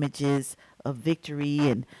positive images of victory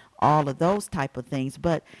and all of those type of things.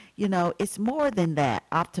 But, it's more than that,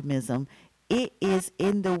 optimism. It is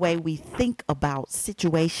in the way we think about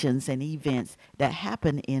situations and events that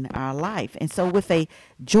happen in our life. And so with a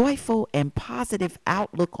joyful and positive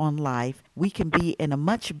outlook on life, we can be in a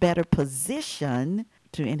much better position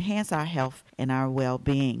to enhance our health and our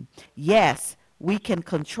well-being. Yes, we can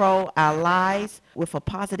control our lives with a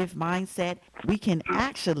positive mindset. We can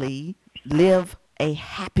actually live a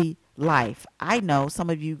happy life. I know some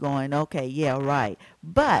of you going, okay, yeah, right.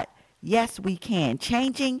 But yes, we can.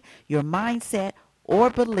 Changing your mindset or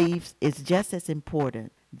beliefs is just as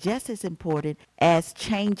important as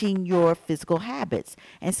changing your physical habits.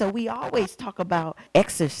 And so we always talk about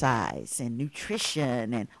exercise and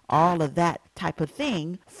nutrition and all of that type of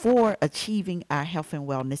thing for achieving our health and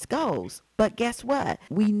wellness goals. But guess what?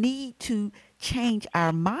 We need to change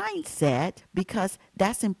our mindset because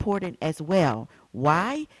that's important as well.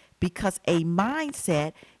 Why? Because a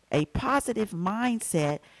positive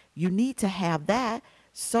mindset, you need to have that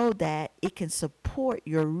so that it can support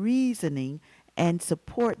your reasoning and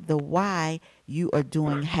support the why you are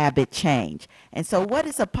doing habit change. And so what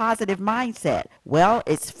is a positive mindset? Well,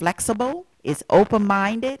 it's flexible, it's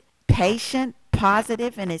open-minded, patient,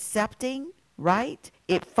 positive, and accepting, right?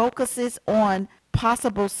 It focuses on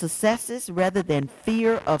possible successes rather than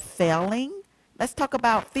fear of failing. Let's talk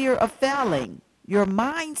about fear of failing. Your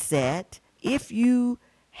mindset, if you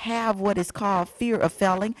have what is called fear of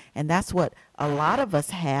failing, and that's what a lot of us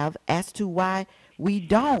have as to why we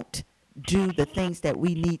don't do the things that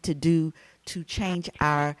we need to do to change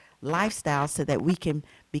our lifestyle so that we can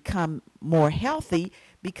become more healthy.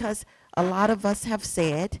 Because a lot of us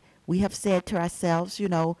we have said to ourselves,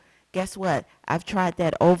 guess what? I've tried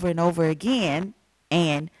that over and over again,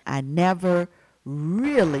 and I never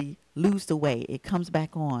really lose the weight. It comes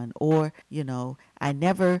back on. Or, I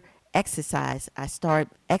never exercise. I start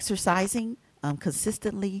exercising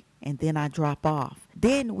consistently, and then I drop off.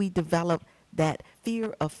 Then we develop that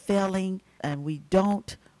fear of failing, and we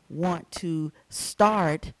don't want to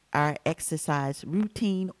start our exercise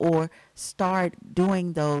routine or start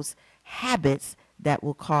doing those habits that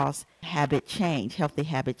will cause habit change, healthy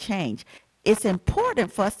habit change. It's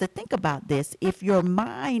important for us to think about this. If your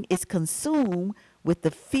mind is consumed with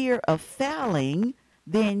the fear of failing,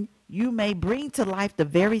 then you may bring to life the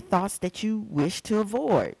very thoughts that you wish to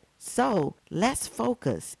avoid. So let's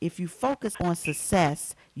focus. If you focus on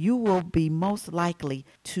success, you will be most likely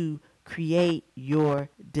to create your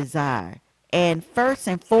desire. And first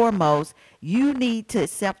and foremost, you need to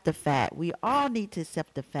accept the fact, we all need to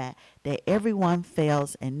accept the fact that everyone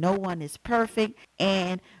fails and no one is perfect,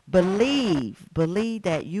 and believe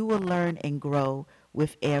that you will learn and grow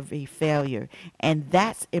with every failure. And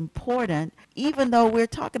that's important, even though we're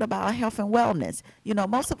talking about health and wellness.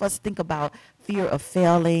 Most of us think about fear of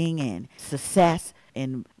failing and success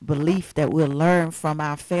and belief that we'll learn from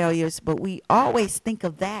our failures, but we always think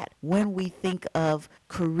of that when we think of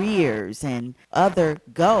careers and other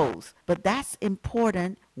goals. But that's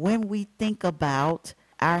important when we think about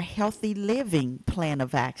our healthy living plan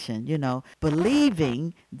of action,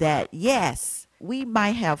 believing that, yes, we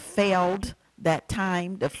might have failed that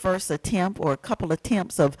time, the first attempt or a couple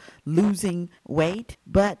attempts of losing weight,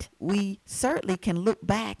 but we certainly can look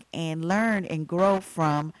back and learn and grow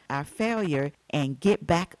from our failure and get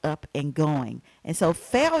back up and going. And so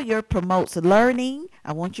failure promotes learning.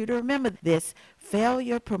 I want you to remember this.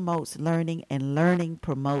 Failure promotes learning, and learning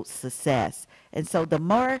promotes success. And so the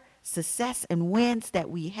more success and wins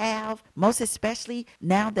that we have, most especially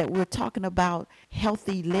now that we're talking about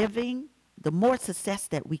healthy living, the more success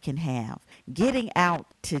that we can have. Getting out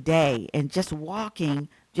today and just walking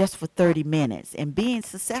just for 30 minutes and being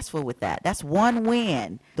successful with that, that's one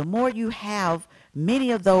win. The more you have many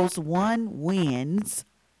of those one wins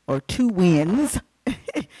or two wins,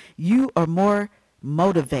 you are more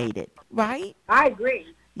motivated, right? I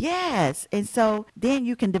agree. Yes. And so then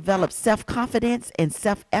you can develop self-confidence and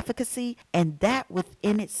self-efficacy, and that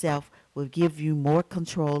within itself will give you more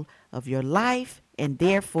control of your life, and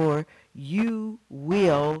therefore you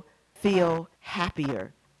will feel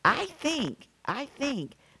happier. I think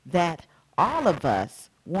that all of us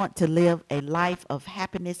want to live a life of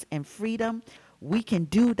happiness and freedom. We can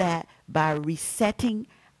do that by resetting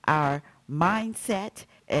our mindset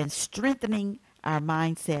and strengthening our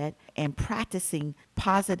mindset and practicing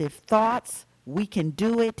positive thoughts. We can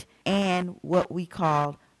do it, and what we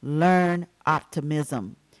call learn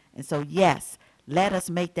optimism. And so, yes, let us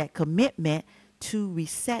make that commitment to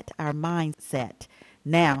reset our mindset.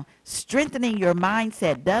 Now, strengthening your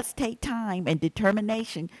mindset does take time and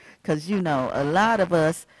determination, because, a lot of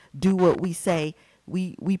us do what we say.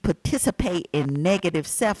 We participate in negative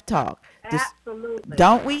self-talk. Absolutely.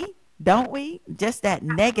 Don't we? Just that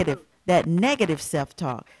negative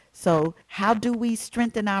self-talk. So how do we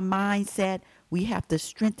strengthen our mindset? We have to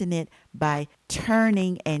strengthen it by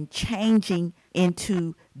turning and changing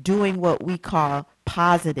into doing what we call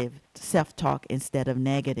positive self-talk instead of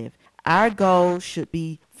negative. Our goal should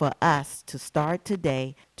be for us to start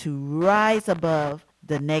today to rise above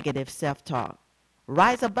the negative self-talk.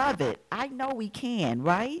 Rise above it. I know we can,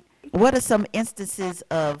 right? What are some instances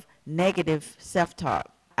of negative self-talk?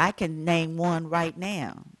 I can name one right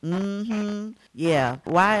now. Yeah.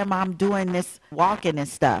 Why am I doing this walking and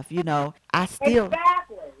stuff? I still...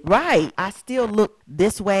 Exactly. Right. I still look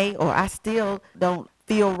this way, or I still don't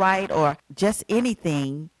feel right, or just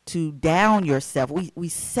anything to down yourself. We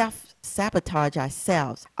self-sabotage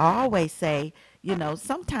ourselves. I always say,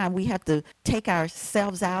 sometimes we have to take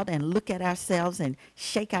ourselves out and look at ourselves and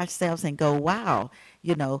shake ourselves and go, wow,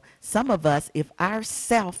 some of us, if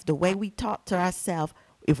ourself, the way we talk to ourselves,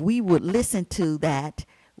 if we would listen to that,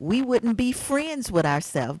 we wouldn't be friends with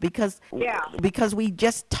ourselves because we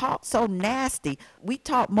just talk so nasty. We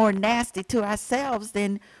talk more nasty to ourselves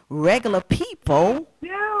than regular people.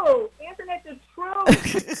 No, isn't it the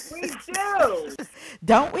truth? We do.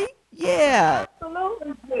 Don't we? Yeah.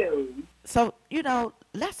 Absolutely do. So,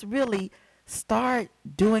 let's really start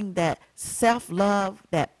doing that self-love,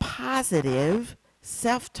 that positive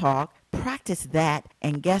self-talk, practice that,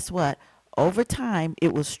 and guess what? Over time,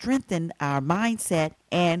 it will strengthen our mindset,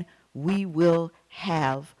 and we will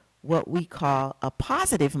have what we call a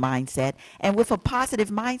positive mindset. And with a positive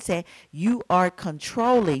mindset, you are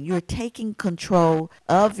controlling, you're taking control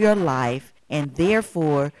of your life, and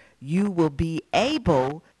therefore you will be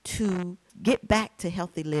able to get back to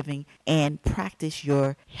healthy living and practice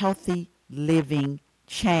your healthy living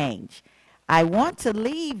change. I want to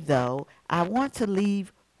leave, though, I want to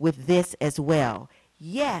leave with this as well.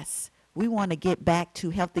 Yes, we want to get back to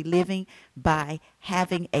healthy living by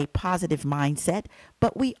having a positive mindset,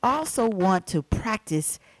 but we also want to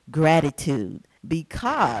practice gratitude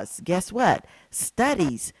because guess what?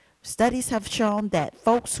 Studies have shown that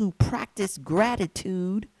folks who practice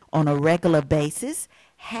gratitude on a regular basis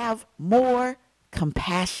have more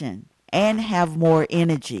compassion and have more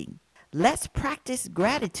energy. Let's practice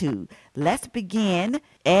gratitude. Let's begin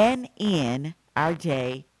and end our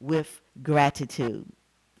day with gratitude.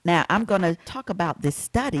 Now, I'm going to talk about this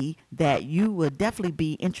study that you will definitely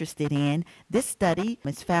be interested in. This study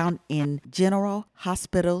is found in General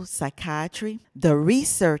Hospital Psychiatry. The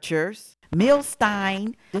researchers,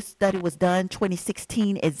 Milstein, this study was done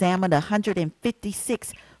 2016, examined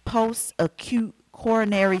 156 post-acute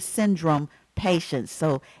coronary syndrome patients,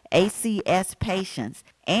 so ACS patients,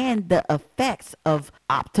 and the effects of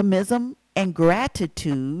optimism and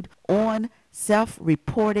gratitude on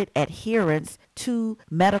self-reported adherence to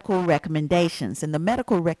medical recommendations. And the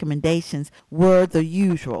medical recommendations were the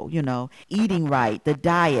usual, eating right, the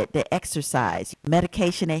diet, the exercise,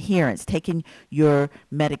 medication adherence, taking your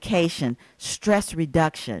medication, stress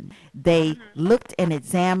reduction. They looked and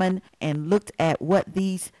examined and looked at what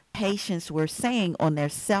these patients were saying on their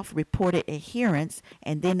self-reported adherence,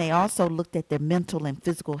 and then they also looked at their mental and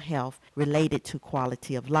physical health related to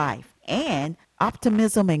quality of life. And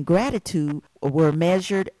optimism and gratitude were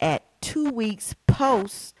measured at 2 weeks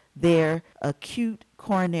post their acute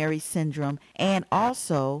coronary syndrome and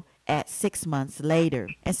also at 6 months later.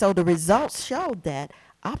 And so the results showed that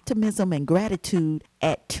optimism and gratitude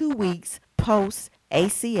at 2 weeks post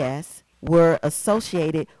ACS were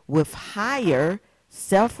associated with higher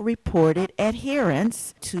self-reported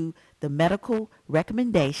adherence to the medical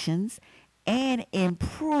recommendations and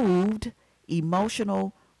improved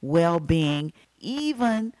emotional well-being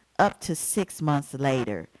even up to 6 months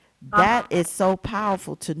later. That is so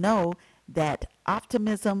powerful to know that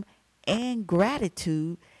optimism and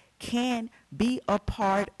gratitude can be a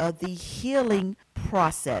part of the healing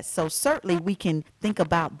process. So certainly we can think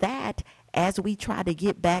about that as we try to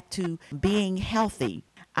get back to being healthy.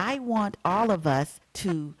 I want all of us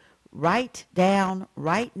to write down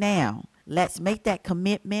right now. Let's make that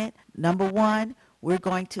commitment. Number one, we're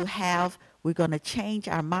going to change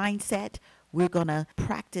our mindset. We're going to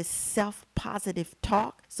practice self-positive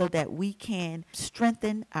talk so that we can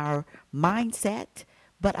strengthen our mindset.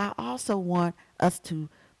 But I also want us to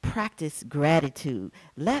practice gratitude.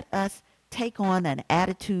 Let us take on an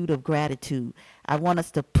attitude of gratitude. I want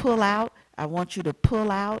you to pull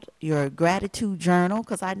out your gratitude journal,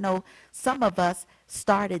 because I know some of us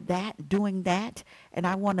started doing that. And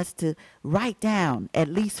I want us to write down at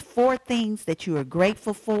least 4 things that you are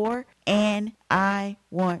grateful for. And I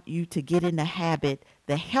want you to get in the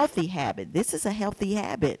healthy habit. This is a healthy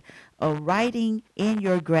habit of writing in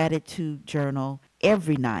your gratitude journal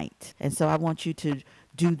every night. And so I want you to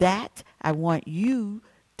do that. I want you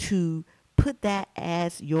to put that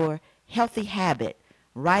as your healthy habit,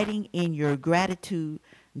 writing in your gratitude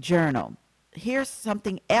journal. Here's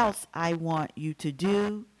something else I want you to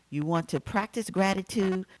do. You want to practice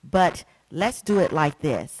gratitude, but let's do it like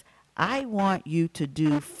this. I want you to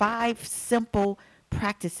do 5 simple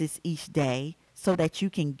practices each day so that you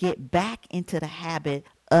can get back into the habit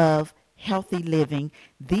of healthy living.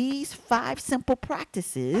 These 5 simple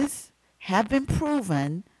practices have been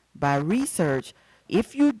proven by research.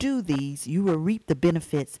 If you do these, you will reap the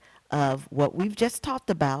benefits of what we've just talked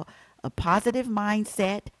about: a positive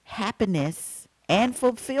mindset, happiness, and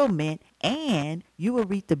fulfillment, and you will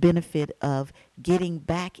reap the benefit of getting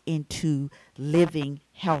back into living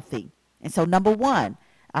healthy. And so, number 1,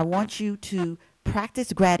 I want you to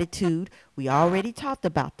practice gratitude. We already talked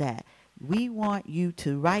about that. We want you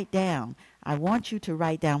to write down. I want you to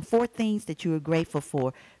write down 4 things that you are grateful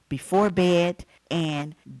for before bed,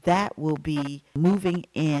 and that will be moving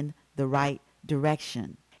in the right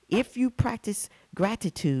direction. If you practice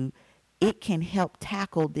gratitude, it can help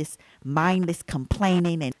tackle this mindless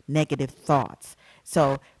complaining and negative thoughts.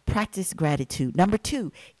 So practice gratitude. Number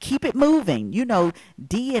 2, keep it moving. Dr.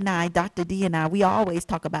 D and I, we always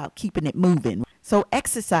talk about keeping it moving. So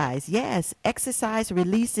exercise. Yes, exercise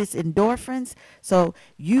releases endorphins. So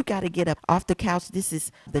you got to get up off the couch. This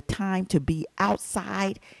is the time to be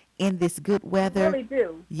outside in this good weather. You really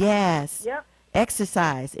do. Yes. Yep.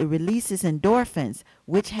 Exercise, it releases endorphins,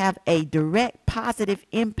 which have a direct positive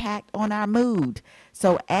impact on our mood.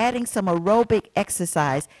 So adding some aerobic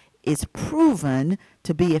exercise is proven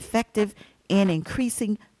to be effective in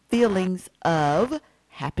increasing feelings of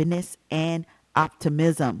happiness and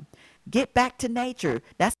optimism. Get back to nature.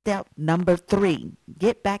 That's step number 3.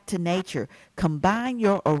 Get back to nature. Combine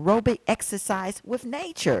your aerobic exercise with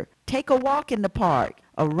nature. Take a walk in the park,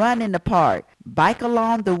 a run in the park, bike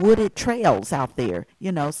along the wooded trails out there.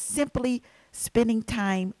 Simply spending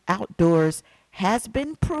time outdoors has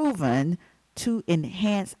been proven to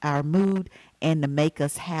enhance our mood and to make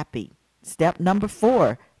us happy. Step number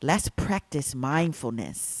 4, let's practice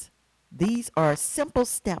mindfulness. These are simple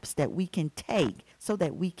steps that we can take so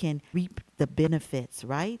that we can reap the benefits,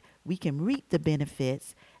 right? We can reap the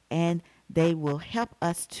benefits, and they will help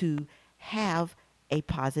us to have a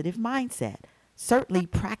positive mindset. Certainly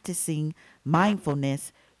practicing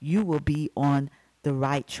mindfulness, you will be on the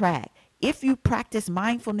right track. If you practice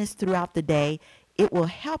mindfulness throughout the day, it will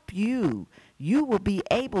help you. You will be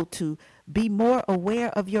able to be more aware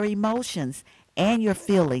of your emotions and your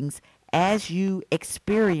feelings as you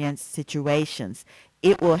experience situations.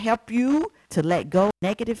 It will help you to let go of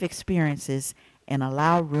negative experiences and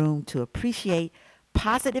allow room to appreciate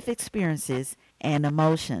positive experiences and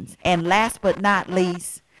emotions. And last but not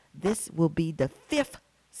least, this will be the 5th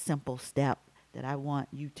simple step that I want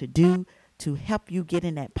you to do to help you get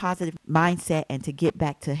in that positive mindset and to get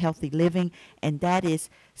back to healthy living. And that is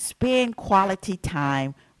spend quality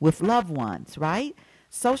time with loved ones, right?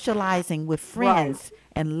 Socializing with friends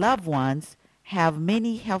and loved ones have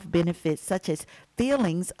many health benefits, such as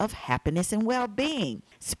feelings of happiness and well-being.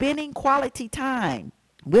 Spending quality time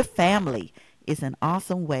with family is an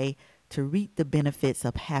awesome way to reap the benefits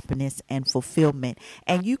of happiness and fulfillment.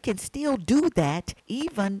 And you can still do that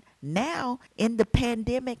even now in the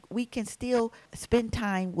pandemic. We can still spend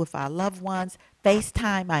time with our loved ones,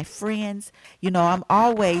 FaceTime my friends. I'm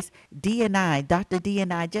always, Dr. D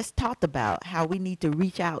and I just talked about how we need to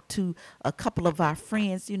reach out to a couple of our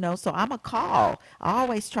friends, so I'm a call. I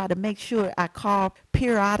always try to make sure I call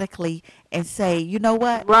periodically and say, you know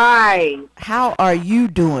what? Right. How are you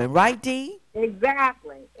doing? Right, D?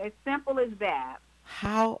 Exactly. As simple as that.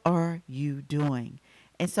 How are you doing?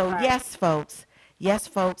 And so, Right. yes,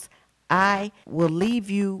 folks, I will leave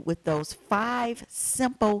you with those 5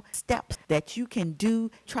 simple steps that you can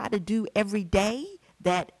do, try to do every day.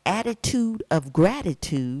 That attitude of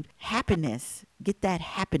gratitude, happiness, get that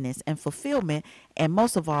happiness and fulfillment, and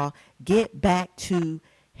most of all, get back to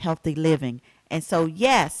healthy living. And so,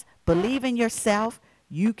 yes, believe in yourself.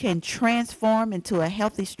 You can transform into a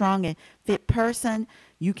healthy, strong, and fit person.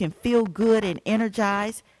 You can feel good and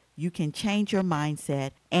energized. You can change your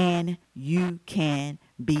mindset, and you can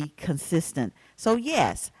be consistent. So,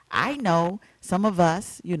 yes, I know some of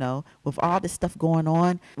us, with all this stuff going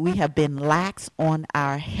on, we have been lax on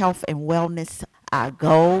our health and wellness, our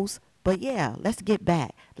goals. But, yeah, let's get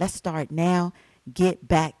back. Let's start now. Get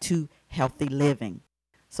back to healthy living.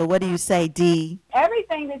 So what do you say, Dee?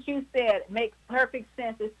 Everything that you said makes perfect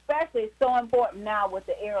sense, especially it's so important now with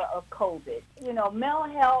the era of COVID. Mental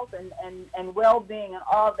health and well-being and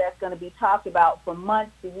all of that's going to be talked about for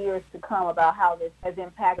months to years to come about how this has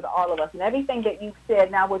impacted all of us. And everything that you've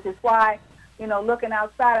said now, which is why, looking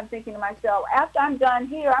outside, I'm thinking to myself, after I'm done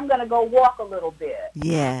here, I'm going to go walk a little bit.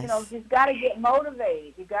 Yes. You've got to get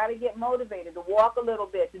motivated. You got to get motivated to walk a little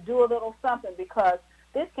bit, to do a little something, because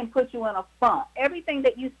this can put you in a funk. Everything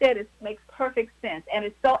that you said makes perfect sense, and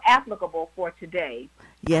it's so applicable for today.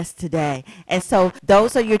 Yes, today. And so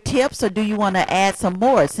those are your tips, or do you want to add some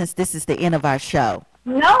more since this is the end of our show?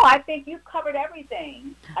 No, I think you've covered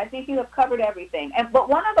everything. I think you have covered everything. But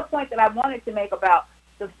one other point that I wanted to make about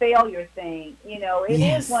the failure thing, it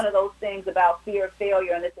Yes. is one of those things about fear of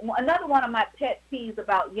failure. And it's another one of my pet peeves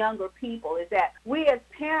about younger people is that we as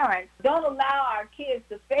parents don't allow our kids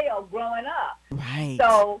to fail growing up. Right.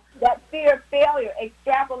 So that fear of failure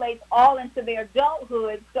extrapolates all into their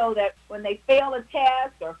adulthood, so that when they fail a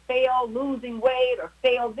test or fail losing weight or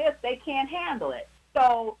fail this, they can't handle it.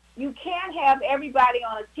 So you can't have everybody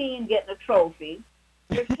on a team getting a trophy.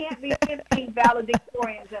 There can't be 15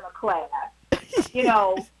 valedictorians in a class.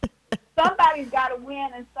 Somebody's got to win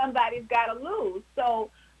and somebody's got to lose. So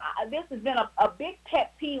this has been a big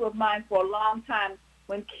pet peeve of mine for a long time.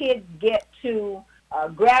 When kids get to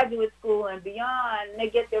graduate school and beyond, they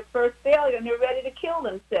get their first failure and they're ready to kill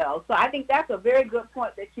themselves. So I think that's a very good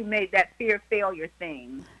point that you made, that fear of failure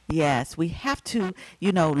thing. Yes, we have to,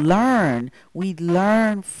 learn. We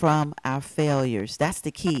learn from our failures. That's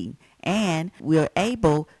the key. And we're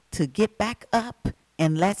able to get back up,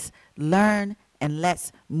 and let's learn and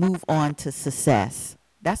let's move on to success.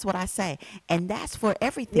 That's what I say. And that's for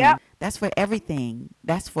everything. Yep. That's for everything.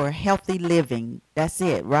 That's for healthy living. That's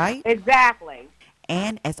it, right? Exactly.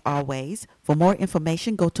 And as always, for more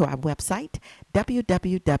information, go to our website,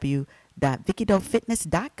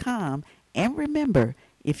 www.VickyDoeFitness.com. And remember,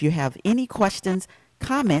 if you have any questions,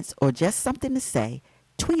 comments, or just something to say,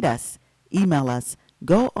 tweet us, email us,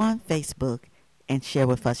 go on Facebook, and share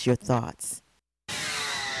with us your thoughts.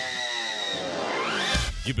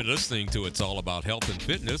 You've been listening to It's All About Health and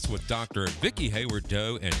Fitness with Dr. Vicky Hayward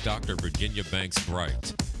Doe and Dr. Virginia Banks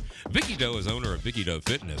Bright. Vicky Doe is owner of Vicky Doe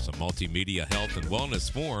Fitness, a multimedia health and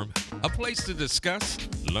wellness forum, a place to discuss,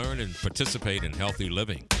 learn, and participate in healthy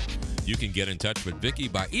living. You can get in touch with Vicky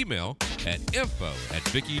by email at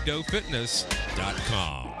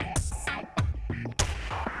info@VickyDoeFitness.com.